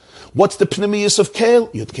kelim. What's the pneumius of Kel?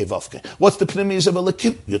 Yud Kei Vav Kei. What's the pneumius of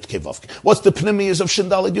Elikim? Yud Kei Vav Kei. What's the pneumius of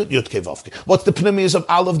Shindalad Yud? Yud Kei Vav Kei. What's the pneumius of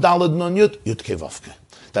Aleph Dalad Nun Yud? Yud Kei Vav Kei.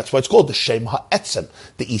 That's why it's called the Shem HaEtzem,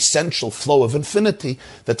 the essential flow of infinity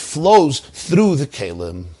that flows through the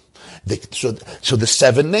Kelim. So the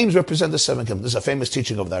 7 names represent the 7 Kelim. This is a famous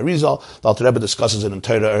teaching of the Arizal. The Alter Rebbe discusses it in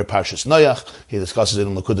Torah Parshas Noach. He discusses it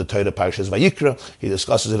in Likkutei Torah Parshas Vayikra. He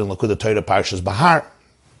discusses it in Likkutei Torah Parshas Bahar.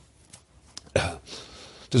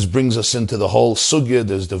 This brings us into the whole sugya.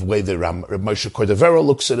 There's the way the Moshe Cordovero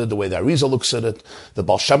looks at it, the way the Arizal looks at it, the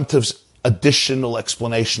Baal Shem Tov's additional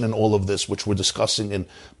explanation in all of this, which we're discussing in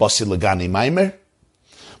Basi Lagani Maimer.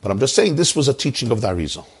 But I'm just saying this was a teaching of the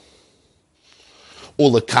Arizal.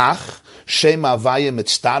 Ulekach Shem Havaya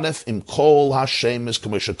Mitztaref Im Kol HaShemes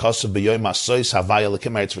K'moshe Kosev B'Yom HaSois Havaya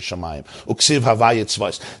L'Kim Eretz V'Shamayim Uksiv Havaya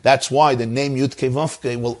Tzvos. That's why the name Yud Kei Vav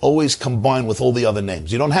Kei will always combine with all the other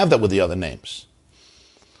names. You don't have that with the other names,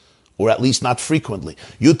 or at least not frequently.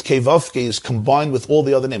 Yud Kei Vav Kei is combined with all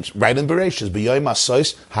the other names. Right in Bereshis, B'Yom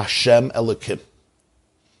HaSois Hashem Elokim,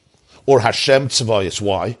 or Hashem Tzvayis.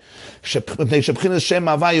 Why? Because Yud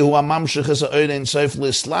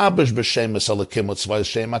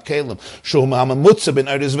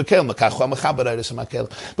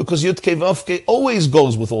Kei Vav Kei always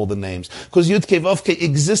goes with all the names. Because Yud Kei Vav Kei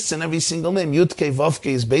exists in every single name. Yud Kei Vav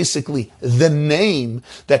Kei is basically the name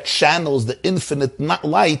that channels the infinite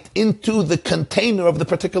light into the container of the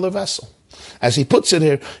particular vessel. As he puts it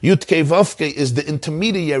here, Yud Kei Vav Kei is the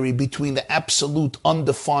intermediary between the absolute,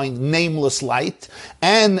 undefined, nameless light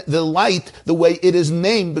and the light, the way it is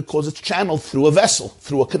named, because it's channeled through a vessel,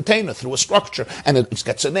 through a container, through a structure, and it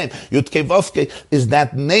gets a name. Yud Kei Vav Kei is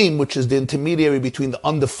that name which is the intermediary between the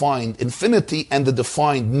undefined infinity and the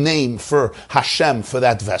defined name for Hashem, for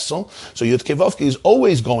that vessel. So Yud Kei Vav Kei is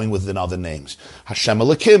always going within other names. Hashem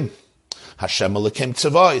Elokim, Hashem Elokim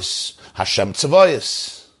Tzavayis, Hashem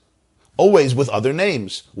Tzavayis. Always with other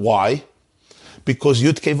names. Why? Because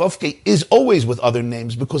Yud Kei Vav Kei is always with other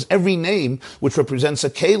names, because every name which represents a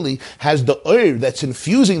Keli has the Oir that's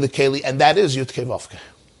infusing the Keli, and that is Yud Kei Vav Kei.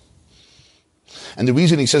 And the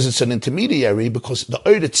reason he says it's an intermediary, because the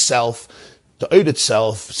Oir itself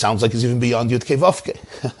sounds like it's even beyond Yud Kei Vav Kei.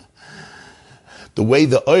 The way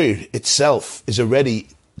the Oir itself is already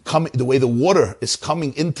coming, the way the water is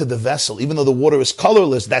coming into the vessel, even though the water is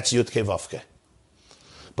colorless, that's Yud Kei Vav Kei.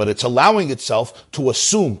 But it's allowing itself to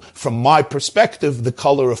assume, from my perspective, the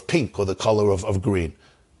color of pink or the color of green.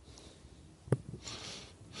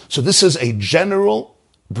 So this is a general,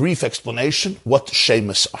 brief explanation what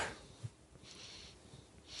shemus are.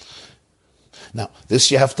 Now, this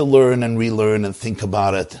you have to learn and relearn and think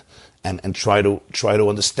about it and try to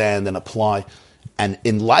understand and apply. And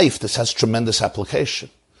in life, this has tremendous application,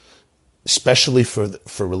 especially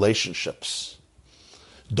for relationships.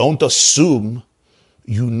 Don't assume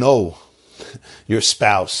you know your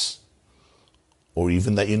spouse, or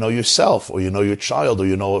even that you know yourself, or you know your child, or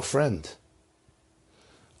you know a friend.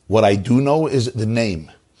 What I do know is the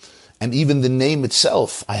name. And even the name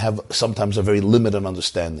itself, I have sometimes a very limited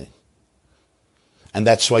understanding. And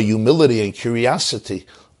that's why humility and curiosity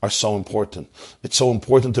are so important. It's so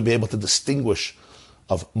important to be able to distinguish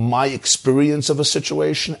of my experience of a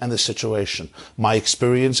situation and the situation, my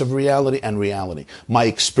experience of reality and reality, my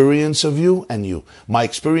experience of you and you. My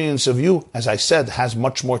experience of you, as I said, has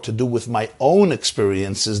much more to do with my own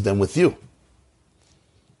experiences than with you.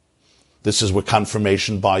 This is where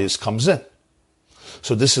confirmation bias comes in.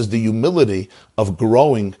 So this is the humility of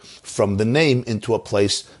growing from the name into a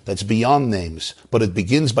place that's beyond names. But it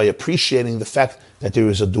begins by appreciating the fact that there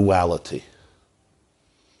is a duality.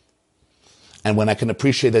 And when I can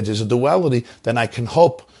appreciate that there's a duality, then I can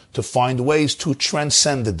hope to find ways to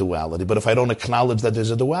transcend the duality. But if I don't acknowledge that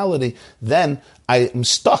there's a duality, then I am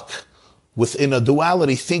stuck within a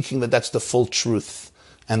duality thinking that that's the full truth.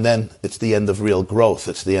 And then it's the end of real growth.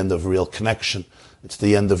 It's the end of real connection. It's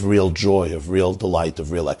the end of real joy, of real delight,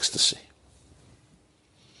 of real ecstasy.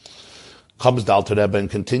 Comes the Alter Rebbe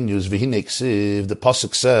and continues, V'hinei ksiv, the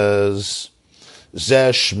Pasuk says,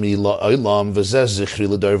 Zeh shmi la'olam v'zeh zichri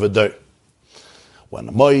l'dor v'dor. When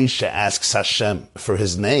Moshe asks Hashem for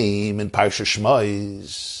his name in Parsha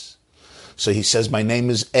Shmos, so he says, my name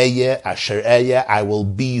is Ehyeh Asher Ehyeh, I will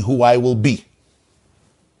be who I will be.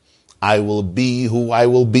 I will be who I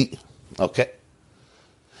will be. Okay?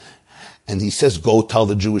 And he says, go tell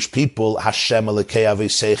the Jewish people, Hashem Elokei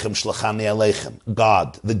Aviseichem Shlachani Aleichem.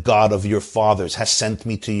 God, the God of your fathers, has sent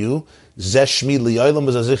me to you. This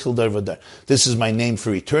is my name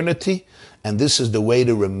for eternity, and this is the way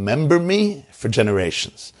to remember me for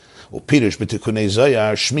generations. Comes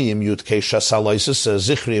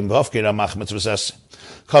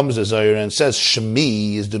the Zohar and says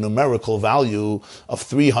Shemi is the numerical value of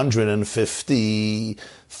 350.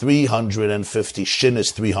 350. Shin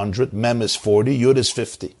is 300. Mem is 40. Yud is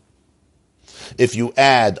 50. If you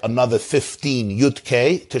add another 15 Yud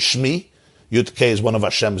K to Shmi, Yud K is one of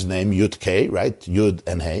Hashem's name, Yud K, right? Yud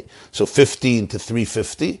and Hey. So 15 to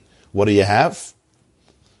 350. What do you have?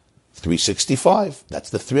 365. That's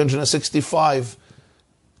the 365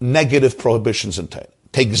 negative prohibitions in Torah.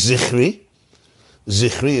 Take Zichri.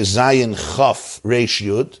 Zichri is Zayin Chaf Reish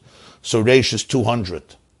Yud. So Reish is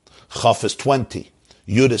 200. Chaf is 20.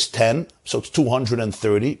 Yud is 10. So it's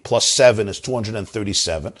 230. Plus 7 is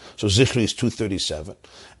 237. So Zichri is 237.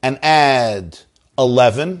 And add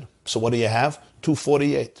 11. So what do you have?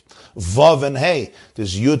 248. Vav and Hey.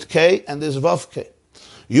 There's Yud K and there's Vav K.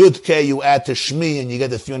 Yud K you add to Shmi and you get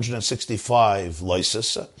the 365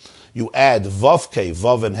 loises. You add Vav K,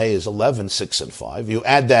 Vav and Hey is 11, 6 and 5. You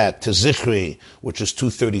add that to Zichri, which is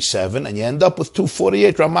 237, and you end up with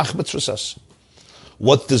 248, Ramach Mitzvahs.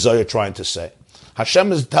 What's the Zohar trying to say?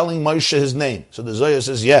 Hashem is telling Moshe his name. So the Zohar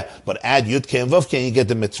says, yeah, but add Yud K and Vav K and you get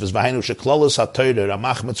the mitzvahs. V'hainu sheklalos ha-Torah,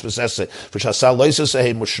 Ramach Mitzvahs, v'shasal loises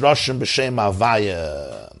hey mushrashim b'shem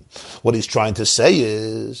avaya. What he's trying to say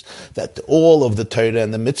is that all of the Torah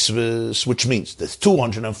and the mitzvahs, which means there's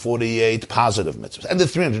 248 positive mitzvahs, and the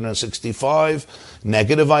 365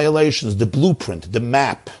 negative violations, the blueprint, the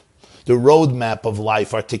map, the roadmap of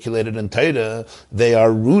life articulated in Torah, they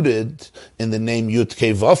are rooted in the name Yud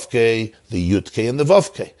K Vav K, the Yud K and the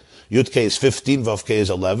Vav K. Yud K is 15, Vav K is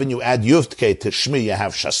 11. You add Yud K to Shmi, you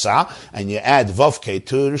have Shasa, and you add Vav K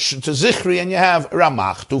to Zichri, and you have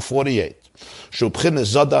Ramach, 248.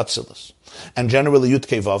 And generally, Yud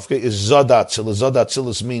Kei Vav Kei is Zod Atzilus. Zod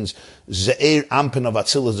Atzilus means Ze'er Ampin of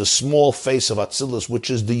Atzilus, the small face of Atzilus, which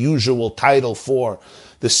is the usual title for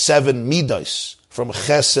the 7 Midas, from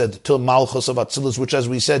Chesed till Malchus of Atzilus, which, as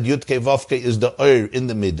we said, Yud Kei Vav Kei is the Oir in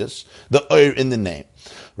the Midas, the Oir in the name.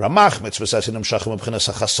 Ramach mitzvahs in Shachim B'chinas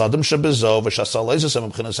HaChasadim Shebezo v'Shasal Leisesem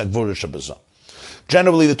B'chinas HaGvura Shebezo.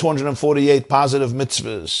 Generally, the 248 positive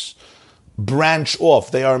mitzvahs branch off.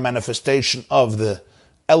 They are a manifestation of the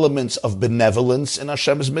elements of benevolence in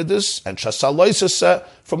Hashem's midas, and Shasal Loisasa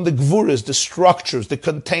from the Gvuras, the structures, the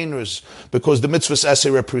containers, because the mitzvahs essay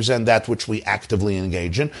represent that which we actively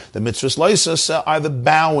engage in. The mitzvahs Loisasa are the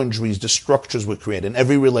boundaries, the structures we create. In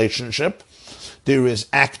every relationship, there is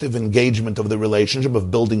active engagement of the relationship, of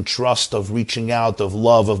building trust, of reaching out, of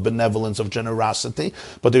love, of benevolence, of generosity.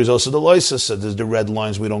 But there's also the loisasa, there's the red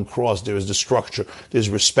lines we don't cross, there is the structure, there's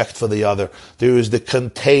respect for the other, there is the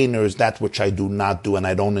containers, that which I do not do and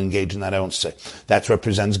I don't engage in, that I don't say. That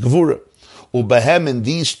represents Gvura. Ubehem, in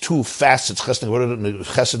these two facets, Chesed and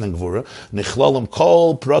Gvura, Nichlalim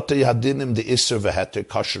kol protei hadinim de iser v'heter,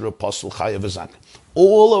 kasher apostle chayav v'zak.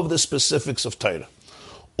 All of the specifics of Torah,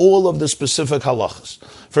 all of the specific halachas.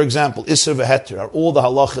 For example, Isser v'Heter are all the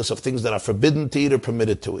halachas of things that are forbidden to eat or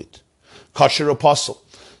permitted to eat. Kosher apostle,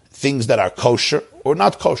 things that are kosher or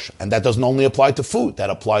not kosher. And that doesn't only apply to food. That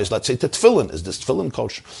applies, let's say, to tefillin. Is this tefillin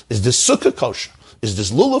kosher? Is this sukkah kosher? Is this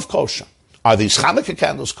lulav kosher? Are these Hanukkah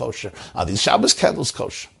candles kosher? Are these Shabbos candles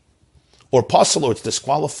kosher? Or apostle, or it's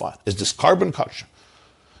disqualified. Is this carbon kosher?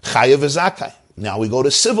 Chayav v'zakai. Now we go to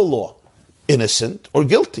civil law. Innocent or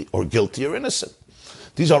guilty or innocent.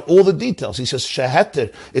 These are all the details. He says,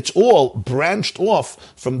 Sheheter, it's all branched off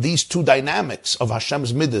from these two dynamics of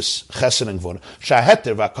Hashem's midas, chesed and gvura.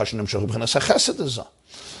 Sheheter v'akashanim shehu b'chinas hachesed izah.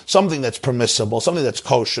 Something that's permissible, something that's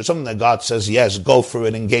kosher, something that God says, yes, go for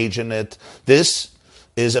it, engage in it. This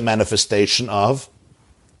is a manifestation of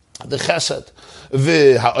the chesed.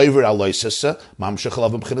 Loisese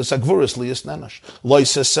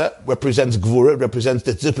represents gvura, represents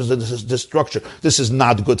the structure. This is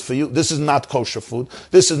not good for you. This is not kosher food.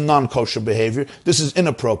 This is non-kosher behavior. This is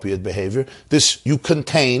inappropriate behavior. This, you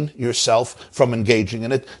contain yourself from engaging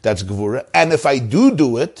in it. That's gvura. And if I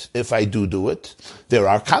do it, there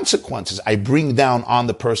are consequences. I bring down on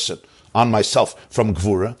the person, on myself from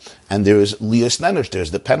gvura, and there is lias nenesh,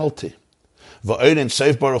 there's the penalty. V'oirin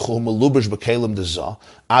seif baruch hu melubish b'kelim dezah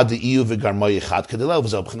ad iyu v'garmoy yichad kedelev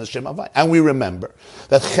v'zel b'chinas Shem Havai. And we remember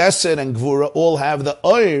that Chesed and Gvura all have the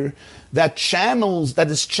oir that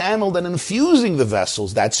is channeled and infusing the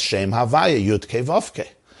vessels. That's Shem Havaya, Yud Kei Vav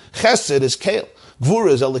Kei. Chesed is Kel,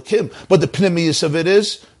 Gvura is Elikim, but the pnimius of it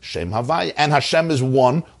is Shem Havaya, and Hashem is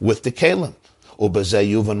one with the Kelim. Ubezeh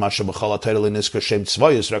yuvan masha b'chol ha'Torah l'nizkar Shem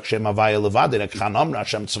Tzvayis, rak Shem Havaya levadi, rak Chan Amra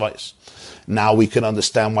Hashem Tzvayis. Now we can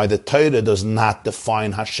understand why the Torah does not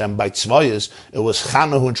define Hashem by Tzvayis. It was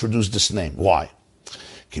Chana who introduced this name. Why?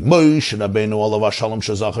 Moshe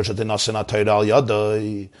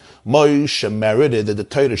merited that the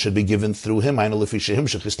Torah should be given through him. Moshe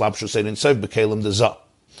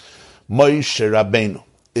Rabbeinu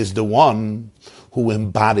is the one who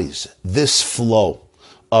embodies this flow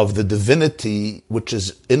of the divinity, which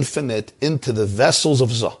is infinite, into the vessels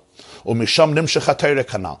of Zah. And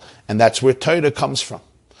that's where Torah comes from.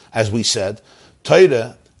 As we said,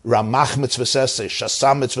 Torah, Ramach mitzvah,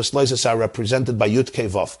 Shasam mitzvah are represented by Yud Kei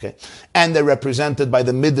Vav Kei, and they're represented by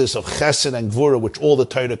the midas of Chesed and Gvura, which all the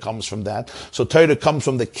Torah comes from that. So Torah comes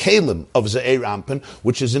from the Kelim of Ze'er Ampen,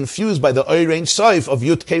 which is infused by the Oirein Saif of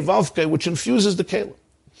Yud Kei Vav Kei, which infuses the Kelim.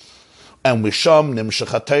 And Misham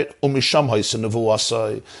Nimshachatayr Umisham Hoysen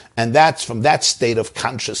Nevuasai. And that's from that state of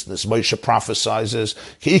consciousness. Moshe prophesizes,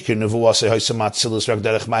 Kiikir Nevuasai Hoysem Atzilus Rak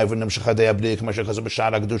Derech Ma'aver Nimshachadei Abdi K'masher Chazar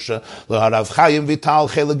B'Shar HaKdusha L'Harav Chaim Vital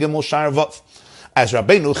Chele Gimel Shar Vav. As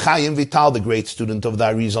Rabbeinu Chaim Vital, the great student of the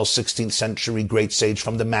Arizal, 16th century great sage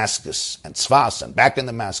from Damascus and Tzfas and back in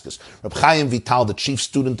Damascus, Reb Chaim Vital, the chief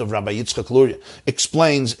student of Rabbi Yitzchak Luria,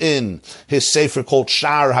 explains in his sefer called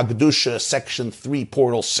Shar HaKdusha, section 3,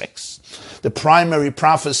 portal 6. The primary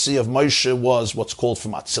prophecy of Moshe was what's called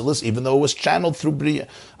from Atzilus, even though it was channeled through Bria.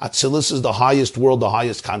 Atzilus is the highest world, the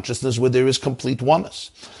highest consciousness, where there is complete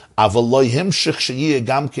oneness. Avaloi himshich sheyeh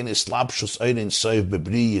gamkin islapshus oirin soiv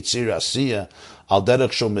bebri yitzir asiyah al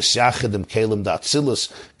derech sho mesyachedim kelim da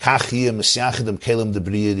Atzilus kach yeh mesyachedim kelim de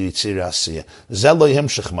bria yitzir asiyah. Zeloi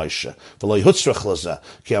himshich Moshe v'loi hutzrach laza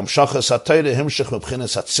ki amshachas ha'torah himshich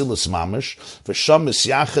mebchinas Atzilus mamish v'sham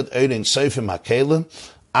mesyached oirin soivim ha'kelim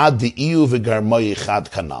ad di iyu v'garmoy yichad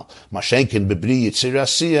kanal mashenkin bebri yitzir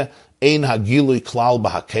asiyah ein hagilui klal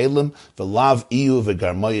b'hakelim v'lav iyu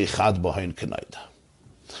v'garmoy yichad b'hoin k'noida.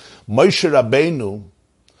 Moshe Rabbeinu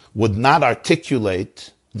would not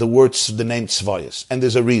articulate the name Tzvayis, and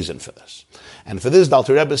there's a reason for this. And for this, the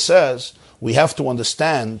Alter Rebbe says, we have to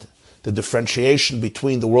understand the differentiation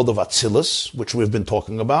between the world of Atzilus, which we've been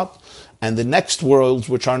talking about, and the next worlds,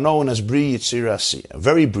 which are known as Bri Yitzir Asiyah.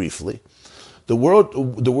 Very briefly, the word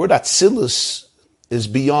Atzilus is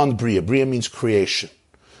beyond Bria. Bria means creation.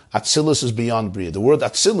 Atzilus is beyond Bria. The word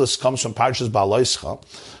Atzilus comes from Parshas Ba'aloischa.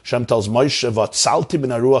 Hashem tells Moshe, "V'atzalti min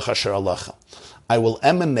haruach asher alecha." I will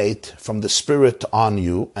emanate from the Spirit on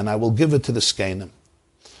you, and I will give it to the Skenim.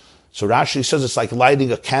 So Rashi says it's like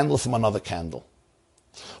lighting a candle from another candle.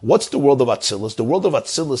 What's the world of Atzilus? The world of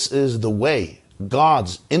Atzilus is the way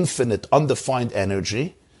God's infinite, undefined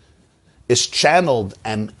energy is channeled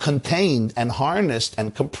and contained and harnessed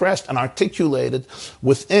and compressed and articulated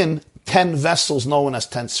within 10 vessels known as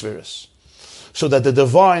 10 spheres. So that the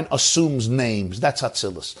divine assumes names. That's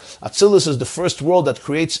Atzilus. Atzilus is the first world that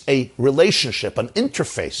creates a relationship, an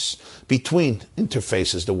interface between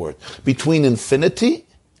infinity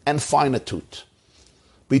and finitude.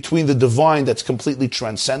 Between the divine that's completely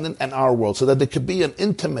transcendent and our world, so that there could be an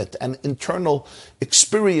intimate and internal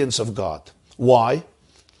experience of God. Why?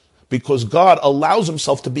 Because God allows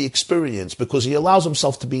himself to be experienced, because he allows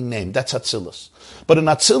himself to be named. That's Atzilus. But in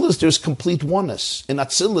Atzilus, there's complete oneness. In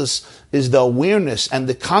Atzilus is the awareness and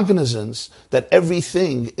the cognizance that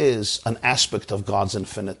everything is an aspect of God's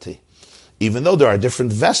infinity, even though there are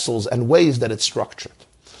different vessels and ways that it's structured.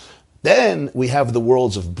 Then we have the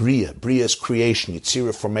worlds of Bria. Bria is creation,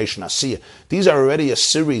 Yitzira, formation, Asiyah. These are already a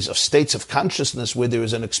series of states of consciousness where there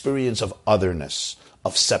is an experience of otherness,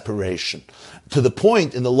 of separation, to the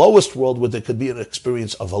point in the lowest world where there could be an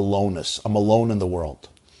experience of aloneness. I'm alone in the world.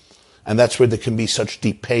 And that's where there can be such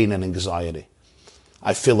deep pain and anxiety.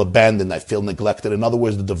 I feel abandoned, I feel neglected. In other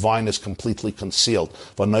words, the divine is completely concealed.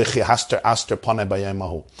 But Atzilus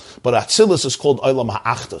is called Olam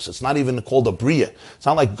Ha'achdus. It's not even called a Bria. It's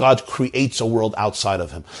not like God creates a world outside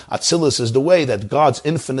of him. Atzilus is the way that God's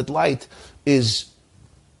infinite light is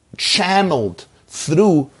channeled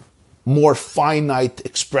through more finite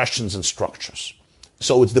expressions and structures.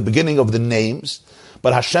 So it's the beginning of the names,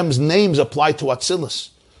 but Hashem's names apply to Atzilus.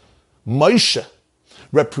 Moshe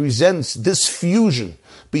represents this fusion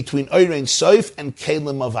between Oirein Soif and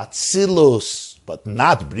Kelim of Atzilus, but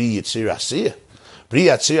not Bri Yitzir Asiyah. Bri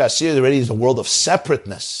Yitzir Asiyah already is a world of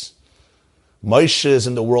separateness. Moshe is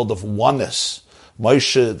in the world of oneness.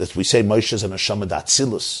 Moshe, that we say Moshe is an Neshama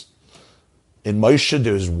d'Atzilus. In Moshe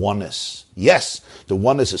there is oneness. Yes, the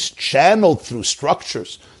oneness is channeled through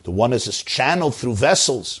structures. The oneness is channeled through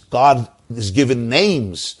vessels. God is given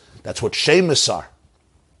names. That's what Shemus are.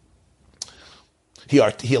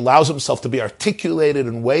 He allows himself to be articulated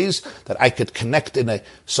in ways that I could connect in a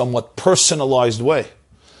somewhat personalized way.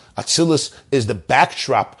 Atzilus is the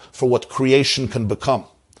backdrop for what creation can become,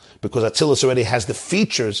 because Atzilus already has the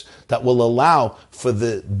features that will allow for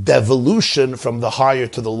the devolution from the higher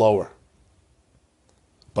to the lower.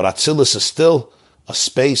 But Atzilus is still a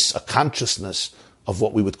space, a consciousness of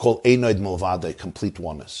what we would call Einoid Milvade, complete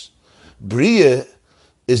oneness. Bria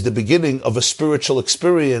is the beginning of a spiritual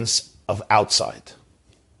experience of outside.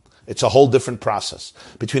 It's a whole different process.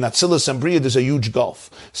 Between Atzilus and Bria, there's a huge gulf.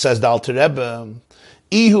 Says the Alter Rebbe,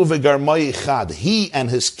 Ihu v'garmai chad, he and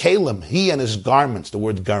his kalim, he and his garments, the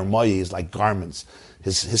word garmai is like garments,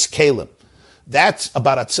 his kalim. That's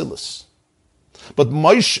about Atzilus. But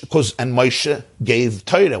Moshe, Moshe gave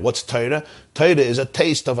Torah. What's Torah? Torah is a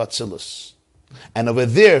taste of Atzilus. And over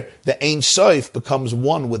there, the Ein Sof becomes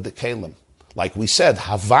one with the kalim. Like we said,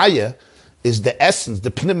 Havaya is the essence,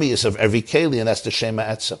 the pneumius of every keli, and that's the Shema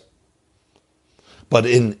Etzem. But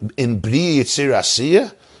in Bri Yitzir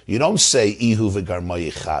Asiyah, you don't say Ihu v'garmai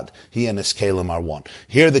yichad. He and his kalim are one.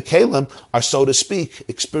 Here the kalim are, so to speak,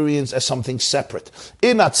 experienced as something separate.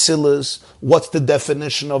 In Atzilus, what's the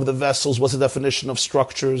definition of the vessels? What's the definition of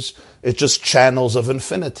structures? It's just channels of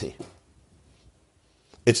infinity.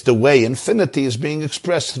 It's the way infinity is being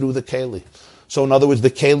expressed through the keli. So in other words, the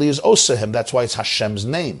keli is Osahim. That's why it's Hashem's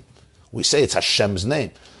name. We say it's Hashem's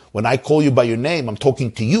name. When I call you by your name, I'm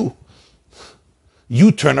talking to you.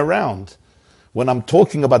 You turn around. When I'm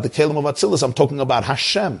talking about the Kelim of Atzilus, I'm talking about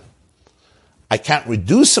Hashem. I can't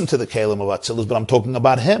reduce him to the Kelim of Atzilus, but I'm talking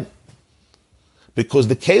about him. Because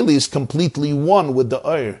the Keli is completely one with the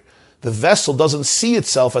Oir. The vessel doesn't see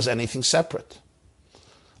itself as anything separate.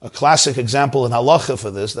 A classic example in halacha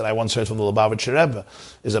for this, that I once heard from the Lubavitcher Rebbe,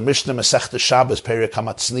 is a Mishnah Masechta Shabbos, Perek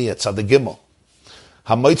HaMatzniya, Tzad Gimel.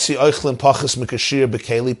 Hamoitzi oichlin pachas mikashir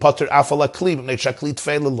bekeli, potter afal akli, b'nei shakli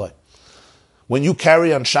tfeililoi. When you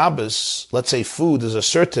carry on Shabbos, let's say food, there's a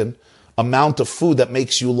certain amount of food that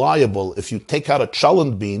makes you liable. If you take out a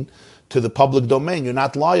cholent bean to the public domain, you're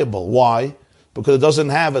not liable. Why? Because it doesn't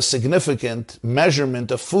have a significant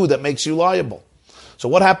measurement of food that makes you liable. So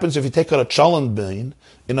what happens if you take out a cholent bean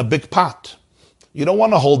in a big pot? You don't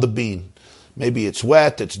want to hold the bean. Maybe it's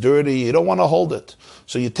wet, it's dirty, you don't want to hold it.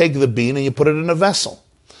 So you take the bean and you put it in a vessel.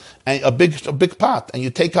 And a big pot, and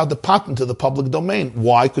you take out the pot into the public domain.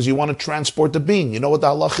 Why? Because you want to transport the bean. You know what the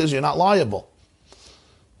halach is? You're not liable.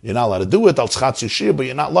 You're not allowed to do it, al tzchatz yishir, but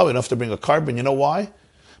you're not liable enough to bring a carbon. You know why?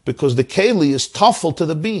 Because the keli is tuffle to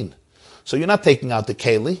the bean. So you're not taking out the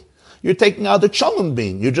keli, you're taking out the cholent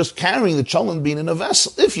bean. You're just carrying the cholent bean in a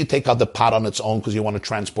vessel. If you take out the pot on its own because you want to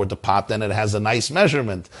transport the pot, then it has a nice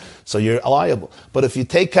measurement. So you're liable. But if you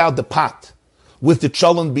take out the pot with the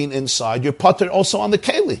cholent bean inside, you're putter also on the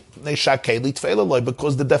keli.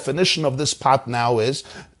 Because the definition of this pot now is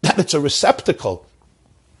that it's a receptacle.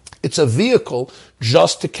 It's a vehicle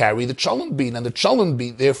just to carry the cholent bean. And the cholent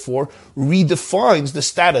bean, therefore, redefines the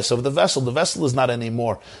status of the vessel. The vessel is not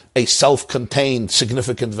anymore a self-contained,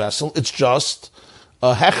 significant vessel. It's just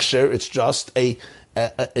a hechsher. It's just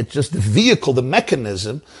it's just the vehicle, the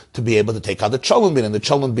mechanism to be able to take out the cholent bean. And the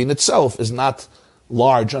cholent bean itself is not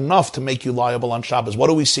large enough to make you liable on Shabbos. What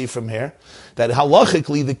do we see from here? That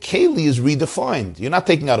halachically the keli is redefined. You're not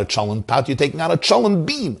taking out a cholent pot, you're taking out a cholent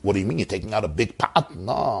bean. What do you mean? You're taking out a big pot?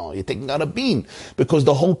 No, you're taking out a bean. Because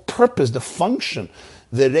the whole purpose, the function,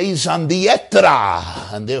 the raison d'etre,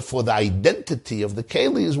 and therefore the identity of the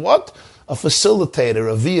keli is what? A facilitator,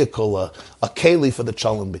 a vehicle, a keli for the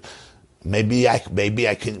cholent bean.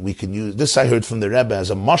 We can use this. I heard from the Rebbe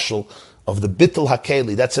as a mashal of the bittul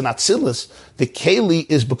hakeli. That's an Atzilus. The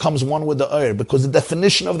keli becomes one with the Oir, because the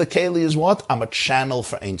definition of the keli is what? I'm a channel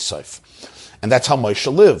for Ein Sof. And that's how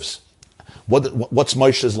Moshe lives. What's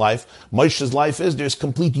Moshe's life? Moshe's life is there's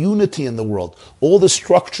complete unity in the world. All the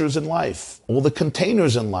structures in life, all the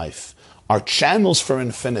containers in life are channels for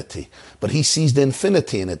infinity. But he sees the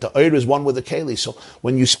infinity in it. The Oir is one with the keli. So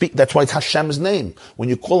when you speak, that's why it's Hashem's name. When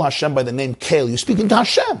you call Hashem by the name Kel, you're speaking to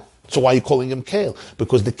Hashem. So why are you calling him Kel?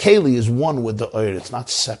 Because the Keli is one with the Oir. It's not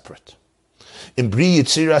separate. In Bri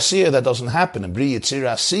Yitzir Asiyah, that doesn't happen. In Bri Yitzir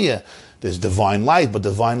Asiyah, there's divine light, but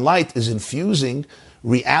divine light is infusing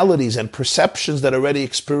realities and perceptions that already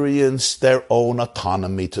experience their own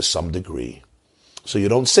autonomy to some degree. So you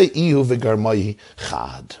don't say Ihu v'garmai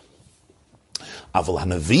chad. Aval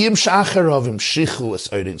hanaviyim shacharav imshichu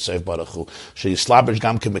es Ein Sof Baruch Hu sheyislabish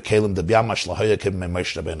gam kemekelim debyama shlahoya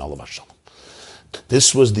kememeish rabbein olav hashalom.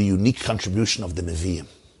 This was the unique contribution of the Nevi'im.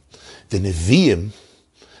 The Nevi'im,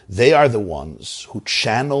 they are the ones who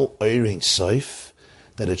channel Ein Sof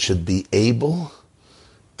that it should be able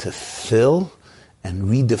to fill and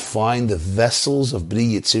redefine the vessels of Bri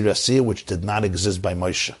Yitzir Asiyah which did not exist by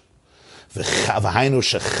Moshe. Who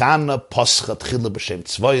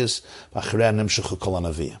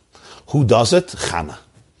does it? Chana.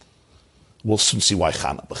 We'll soon see why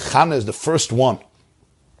Chana. But Chana is the first one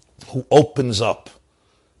who opens up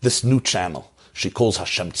this new channel. She calls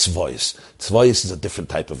Hashem Tzvois. Tzvois is a different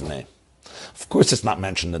type of name. Of course it's not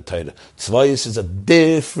mentioned in Torah. Tzvois is a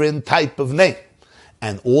different type of name.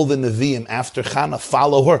 And all the Nevi'im after Chana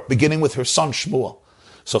follow her, beginning with her son Shmuel.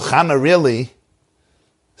 So Chana really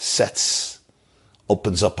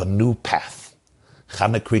opens up a new path.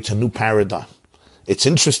 Chana creates a new paradigm. It's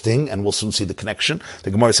interesting, and we'll soon see the connection. The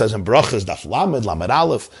Gemara says in Brachas, Daf Lamed, Lamed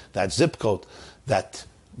Aleph, that zip code, that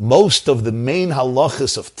most of the main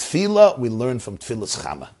halachas of Tefillah we learn from Tefillah's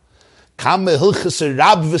Chana.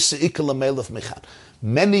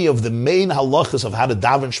 Many of the main halachas of how to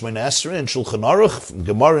daven Shemona Esrei in Shulchan Aruch, from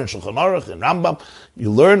Gemara and Shulchan Aruch and Rambam, you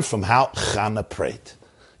learn from how Chana prayed.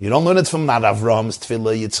 You don't learn it from not Avram's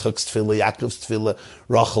Tefillah, Yitzchak's Tefillah, Yaakov's Tefillah,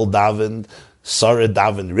 Rachel davened, Sarah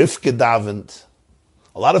davened, Rivka davened.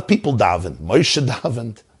 A lot of people davened, Moshe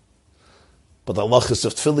davened. But the halachas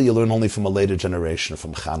of Tefillah you learn only from a later generation,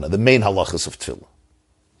 from Chana, the main halachas of Tefillah.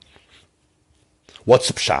 What's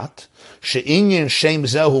the pshat? She'inyin shem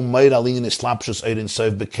zehu meir alin islapshus Ein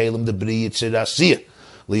Sof bekelim de Bri Yitzir Asiyah.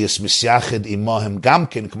 Because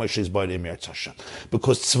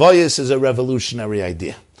Tzvayis is a revolutionary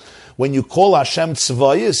idea. When you call Hashem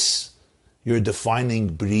Tzvayis, you're defining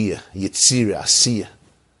Bria, Yitzir, Asiyah.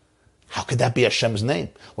 How could that be Hashem's name?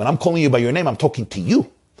 When I'm calling you by your name, I'm talking to you.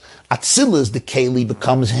 Atzilus, the Keli,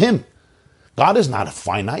 becomes Him. God is not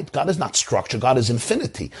finite. God is not structure. God is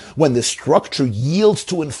infinity. When the structure yields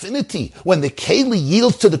to infinity, when the Keli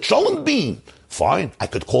yields to the Cholent being, fine, I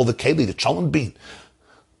could call the Keli the Cholent being.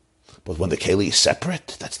 But when the Keli is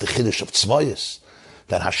separate, that's the Chiddush of Tzvayis.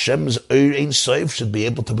 That Hashem's Ein Sof should be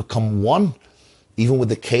able to become one, even with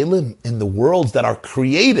the Kelim in the worlds that are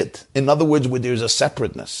created. In other words, where there's a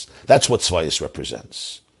separateness. That's what Tzvayis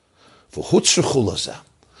represents.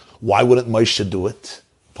 Why wouldn't Moshe do it?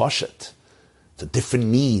 Pashat. It's a different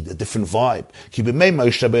need, a different vibe.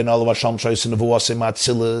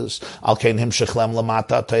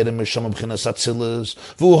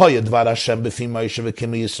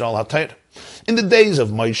 In the days of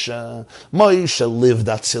Moshe, Moshe lived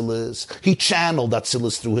Atzilus. He channeled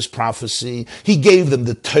Atzilus through his prophecy. He gave them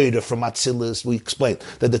the Torah from Atzilus. We explained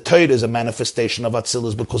that the Torah is a manifestation of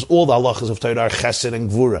Atzilus because all the halachas of Torah are Chesed and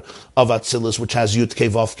Gvura of Atzilus, which has Yud Kei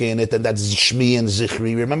Vav Kei in it, and that's Shmi and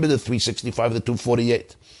Zichri. Remember the 365, the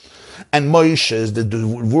 248. And Moshe, the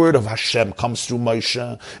word of Hashem comes through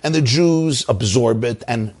Moshe, and the Jews absorb it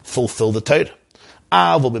and fulfill the Torah.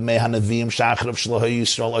 As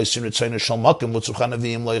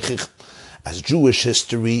Jewish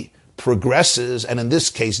history progresses, and in this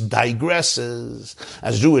case digresses,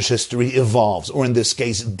 as Jewish history evolves, or in this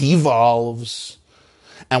case devolves,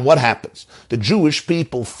 and what happens? The Jewish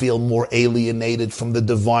people feel more alienated from the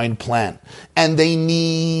divine plan, and they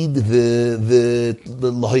need the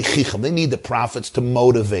they need the prophets to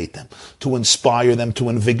motivate them, to inspire them, to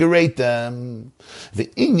invigorate them.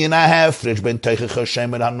 But you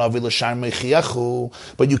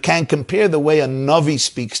can't compare the way a Navi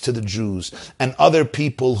speaks to the Jews and other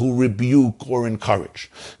people who rebuke or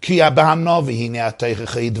encourage.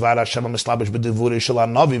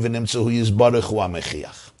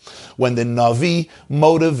 When the Navi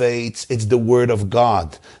motivates, it's the word of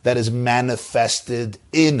God that is manifested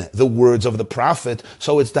in the words of the prophet.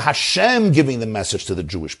 So it's the Hashem giving the message to the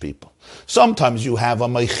Jewish people. Sometimes you have a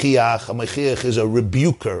Mechiach. A Mechiach is a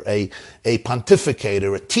rebuker, a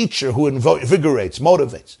pontificator, a teacher who invigorates,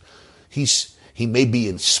 motivates. He may be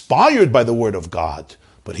inspired by the word of God,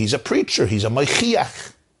 but he's a preacher. He's a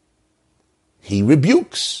Mechiach. He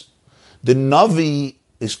rebukes. The Navi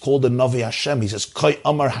is called the Navi Hashem. He says, Koi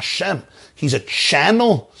Amar Hashem. He's a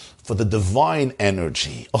channel for the divine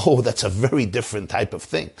energy. Oh, that's a very different type of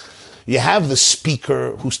thing. You have the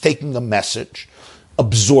speaker who's taking a message,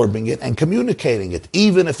 absorbing it and communicating it,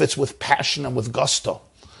 even if it's with passion and with gusto.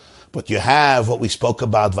 But you have what we spoke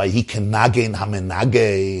about, Vayiken Nagen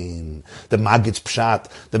HaMenagen. The Magid's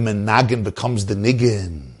Pshat, the Menagen becomes the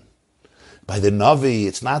Niggin. By the Navi,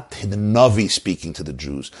 it's not the Navi speaking to the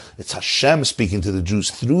Jews. It's Hashem speaking to the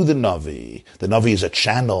Jews through the Navi. The Navi is a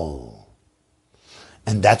channel.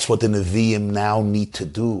 And that's what the Nevi'im now need to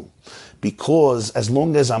do. Because as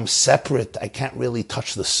long as I'm separate, I can't really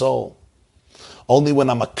touch the soul. Only when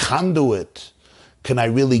I'm a conduit can I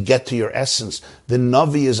really get to your essence. The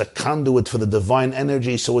Navi is a conduit for the divine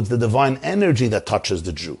energy, so it's the divine energy that touches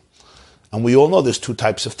the Jew. And we all know there's two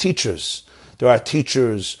types of teachers. There are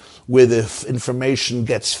teachers where the information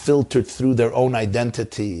gets filtered through their own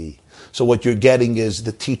identity. So what you're getting is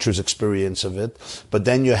the teacher's experience of it. But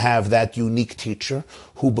then you have that unique teacher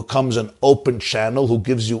who becomes an open channel, who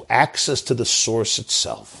gives you access to the source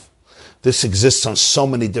itself. This exists on so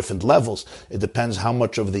many different levels. It depends how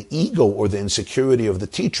much of the ego or the insecurity of the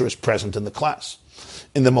teacher is present in the class.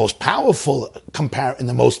 In the most powerful metaphor,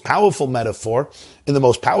 in the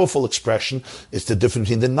most powerful expression, is the difference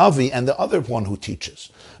between the Navi and the other one who teaches.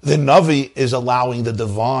 The Navi is allowing the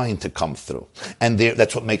divine to come through, and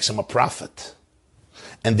that's what makes him a prophet.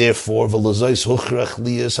 And therefore, so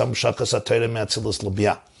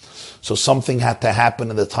something had to happen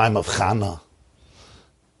in the time of Chana.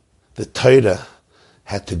 The Torah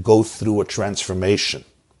had to go through a transformation.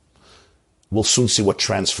 We'll soon see what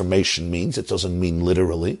transformation means. It doesn't mean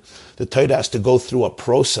literally. The Torah has to go through a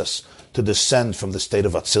process to descend from the state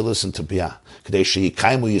of Atzilus into Biyah.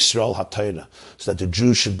 So that the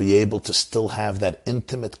Jews should be able to still have that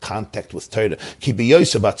intimate contact with Torah.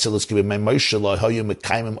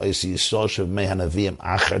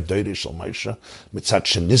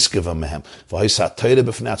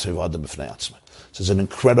 This is an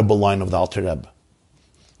incredible line of the Alter Rebbe.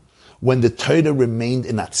 When the Torah remained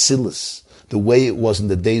in Atzilus, the way it was in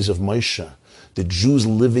the days of Moshe, the Jews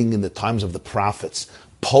living in the times of the prophets,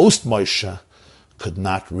 post-Moshe, could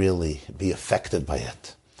not really be affected by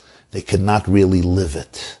it. They could not really live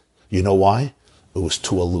it. You know why? It was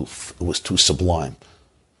too aloof. It was too sublime.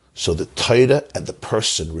 So the Torah and the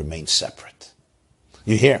person remain separate.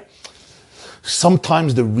 You hear?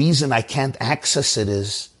 Sometimes the reason I can't access it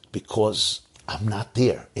is because I'm not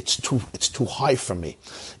there. It's too high for me.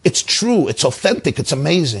 It's true, it's authentic, it's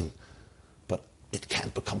amazing. But it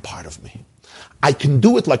can't become part of me. I can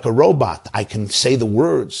do it like a robot. I can say the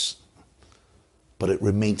words, but it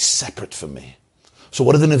remains separate from me. So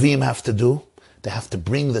what do the Nevi'im have to do? They have to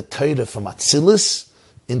bring the Torah from Atzilus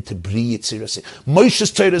into Bri Yitzirasi.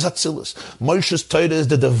 Moshe's Torah is Atzilus. Moshe's Torah is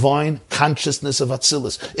the divine consciousness of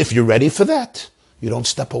Atzilus. If you're ready for that, you don't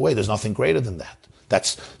step away. There's nothing greater than that.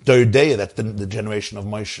 That's Dordea, that's the generation of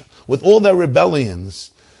Moshe. With all their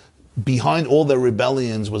rebellions, behind all their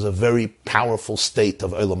rebellions was a very powerful state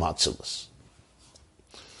of Olam Atzilus.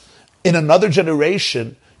 In another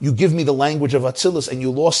generation, you give me the language of Atzilus and you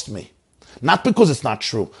lost me. Not because it's not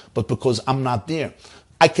true, but because I'm not there.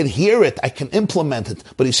 I can hear it, I can implement it,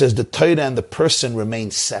 but he says the Torah and the person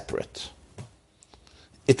remain separate.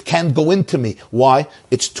 It can't go into me. Why?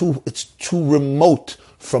 It's too remote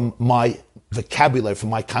from my vocabulary, from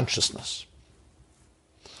my consciousness.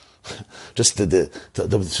 Just the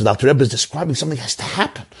Alter Rebbe is describing something has to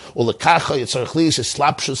happen.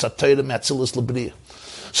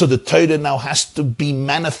 So the Torah now has to be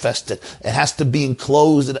manifested. It has to be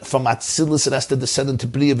enclosed from Atzilus. It has to descend into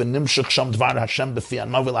Bria.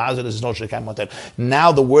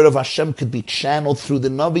 Now the word of Hashem could be channeled through the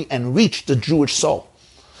Navi and reach the Jewish soul.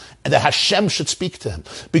 And the Hashem should speak to him,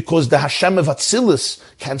 because the Hashem of Atzilus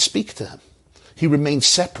can't speak to him. He remains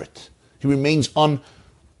separate. He remains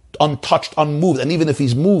untouched, unmoved. And even if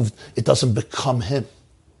he's moved, it doesn't become him.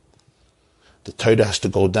 The Torah has to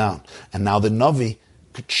go down. And now the Navi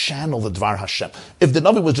could channel the Dvar Hashem. If the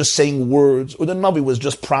Navi was just saying words, or the Navi was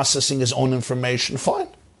just processing his own information, fine.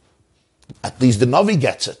 At least the Navi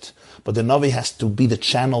gets it. But the Navi has to be the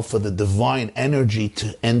channel for the divine energy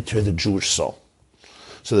to enter the Jewish soul.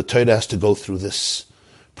 So the Torah has to go through this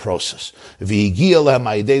process. So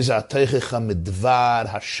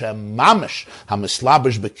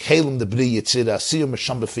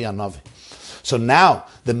now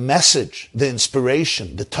the message, the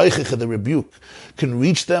inspiration, the teichich, the rebuke can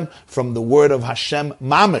reach them from the word of Hashem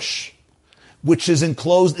mamish, which is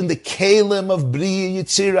enclosed in the kelim of Bria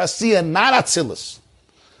Yitzir Asiyah, not Atzilus.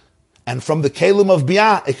 And from the kelim of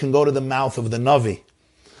Biyah, it can go to the mouth of the Navi,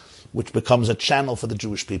 which becomes a channel for the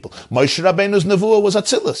Jewish people. Moshe Rabbeinu's nevuah was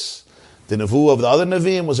Atzilus. The nevuah of the other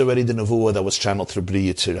Nevi'im was already the nevuah that was channeled through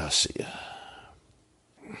Bria Yitzir Asiyah.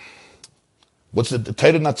 The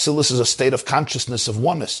Torah in Atzilus is a state of consciousness of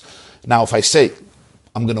oneness. Now, if I say,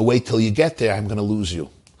 I'm going to wait till you get there, I'm going to lose you.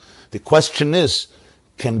 The question is,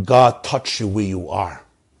 can God touch you where you are?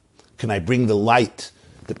 Can I bring the light,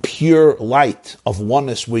 the pure light of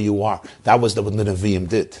oneness where you are? That was what the Nevi'im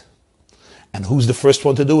did. And who's the first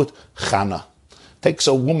one to do it? Chana. Takes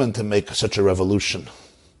a woman to make such a revolution.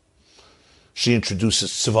 she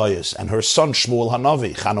introduces Tzvayis, and her son Shmuel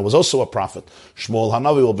Hanavi, Chana was also a prophet, Shmuel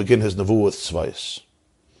Hanavi will begin his Nevuah with Tzvayis.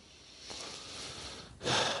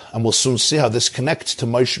 And we'll soon see how this connects to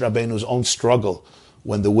Moshe Rabbeinu's own struggle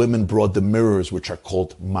when the women brought the mirrors, which are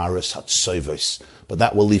called Maris HaTzayvos. But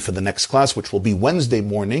that we'll leave for the next class, which will be Wednesday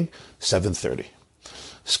morning, 7:30.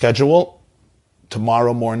 Schedule,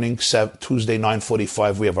 tomorrow morning, Tuesday,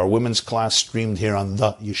 9:45, we have our women's class streamed here on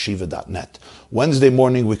theyeshiva.net. Wednesday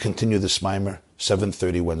morning, we continue this Maimer,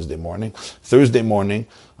 7:30 Wednesday morning. Thursday morning,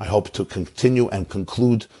 I hope to continue and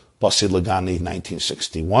conclude Basi Lagani,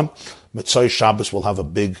 1961. Mitzvah Shabbos will have a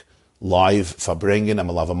big live Fabrengen and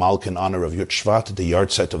Malava Malka in honor of Yud Shvat, the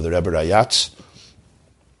yard site of the Rebbe Rayatz,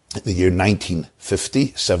 in the year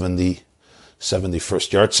 1950,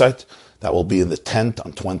 71st yard site. That will be in the tent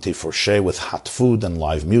on 24 Shea with hot food and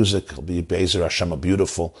live music. It'll be Be'ezer Hashem, a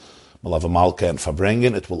beautiful Malava Malka and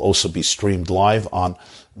Fabrengen. It will also be streamed live on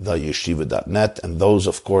theyeshiva.net. And those,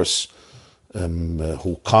 of course,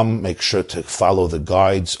 who come, make sure to follow the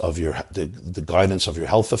guides of the guidance of your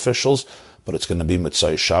health officials. But it's going to be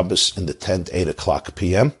Mitzvah Shabbos in the tent, 8 o'clock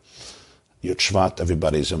p.m. Yud Shvat,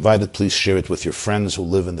 everybody's invited. Please share it with your friends who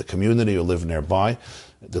live in the community or live nearby.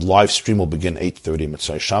 The live stream will begin 8:30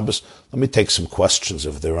 Mitzvah Shabbos. Let me take some questions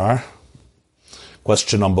if there are.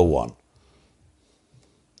 Question number 1.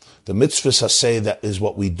 The mitzvahs haseh, that is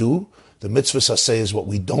what we do. The mitzvahs haseh is what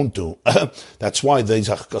we don't do. That's why these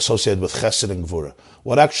are associated with chesed and gvura.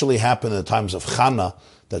 What actually happened in the times of Chana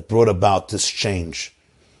that brought about this change?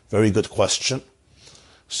 Very good question.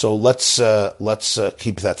 So let's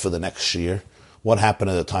keep that for the next year. What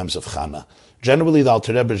happened in the times of Chana? Generally, the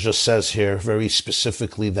Alter Rebbe just says here very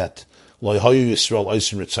specifically that there was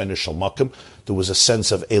a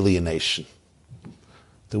sense of alienation.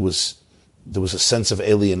 There was a sense of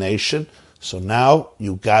alienation. So now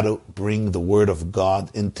you got to bring the word of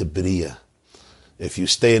God into Bria. If you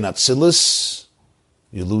stay in Atzilus,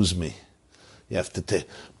 you lose me. You have to take.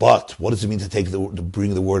 But what does it mean to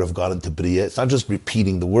bring the word of God into Bria? It's not just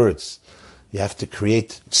repeating the words. You have to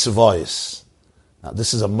create tzvayis. Now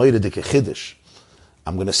this is a moededik chiddush.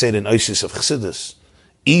 I'm going to say it in Oasis of Chassidus.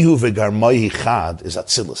 Ihu v'garmai chad is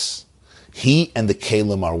Atzilus. He and the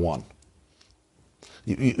Kalim are one.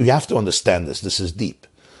 You have to understand this. This is deep.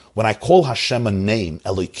 When I call Hashem a name,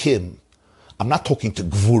 Elokim, I'm not talking to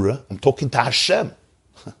Gvura, I'm talking to Hashem.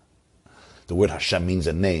 The word Hashem means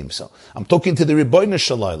a name, so I'm talking to the Rebbeinu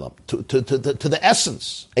Shalom, to the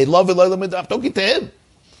essence. I'm talking to him.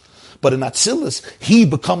 But in Atzilus, he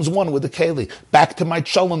becomes one with the Keli. Back to my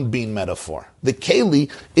cholent bean metaphor. The Keli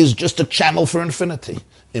is just a channel for infinity.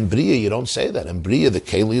 In Bria, you don't say that. In Bria, the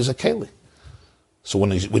Keli is a Keli. So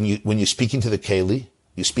when you're speaking to the Keli,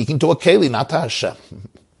 you're speaking to a Keli, not to Hashem.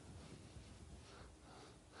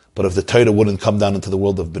 But if the Torah wouldn't come down into the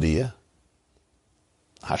world of Bria,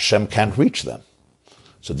 Hashem can't reach them.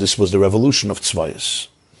 So this was the revolution of Tzvayis.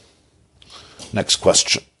 Next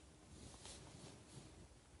question.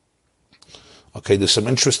 Okay, there's some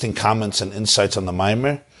interesting comments and insights on the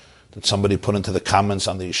Maimer that somebody put into the comments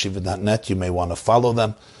on the yeshiva.net. You may want to follow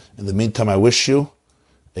them. In the meantime, I wish you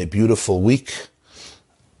a beautiful week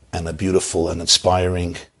and a beautiful and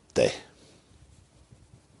inspiring day.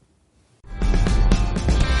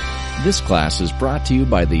 This class is brought to you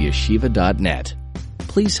by the yeshiva.net.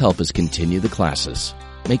 Please help us continue the classes.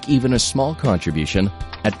 Make even a small contribution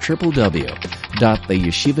at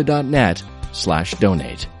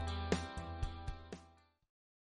www.theyeshiva.net/donate.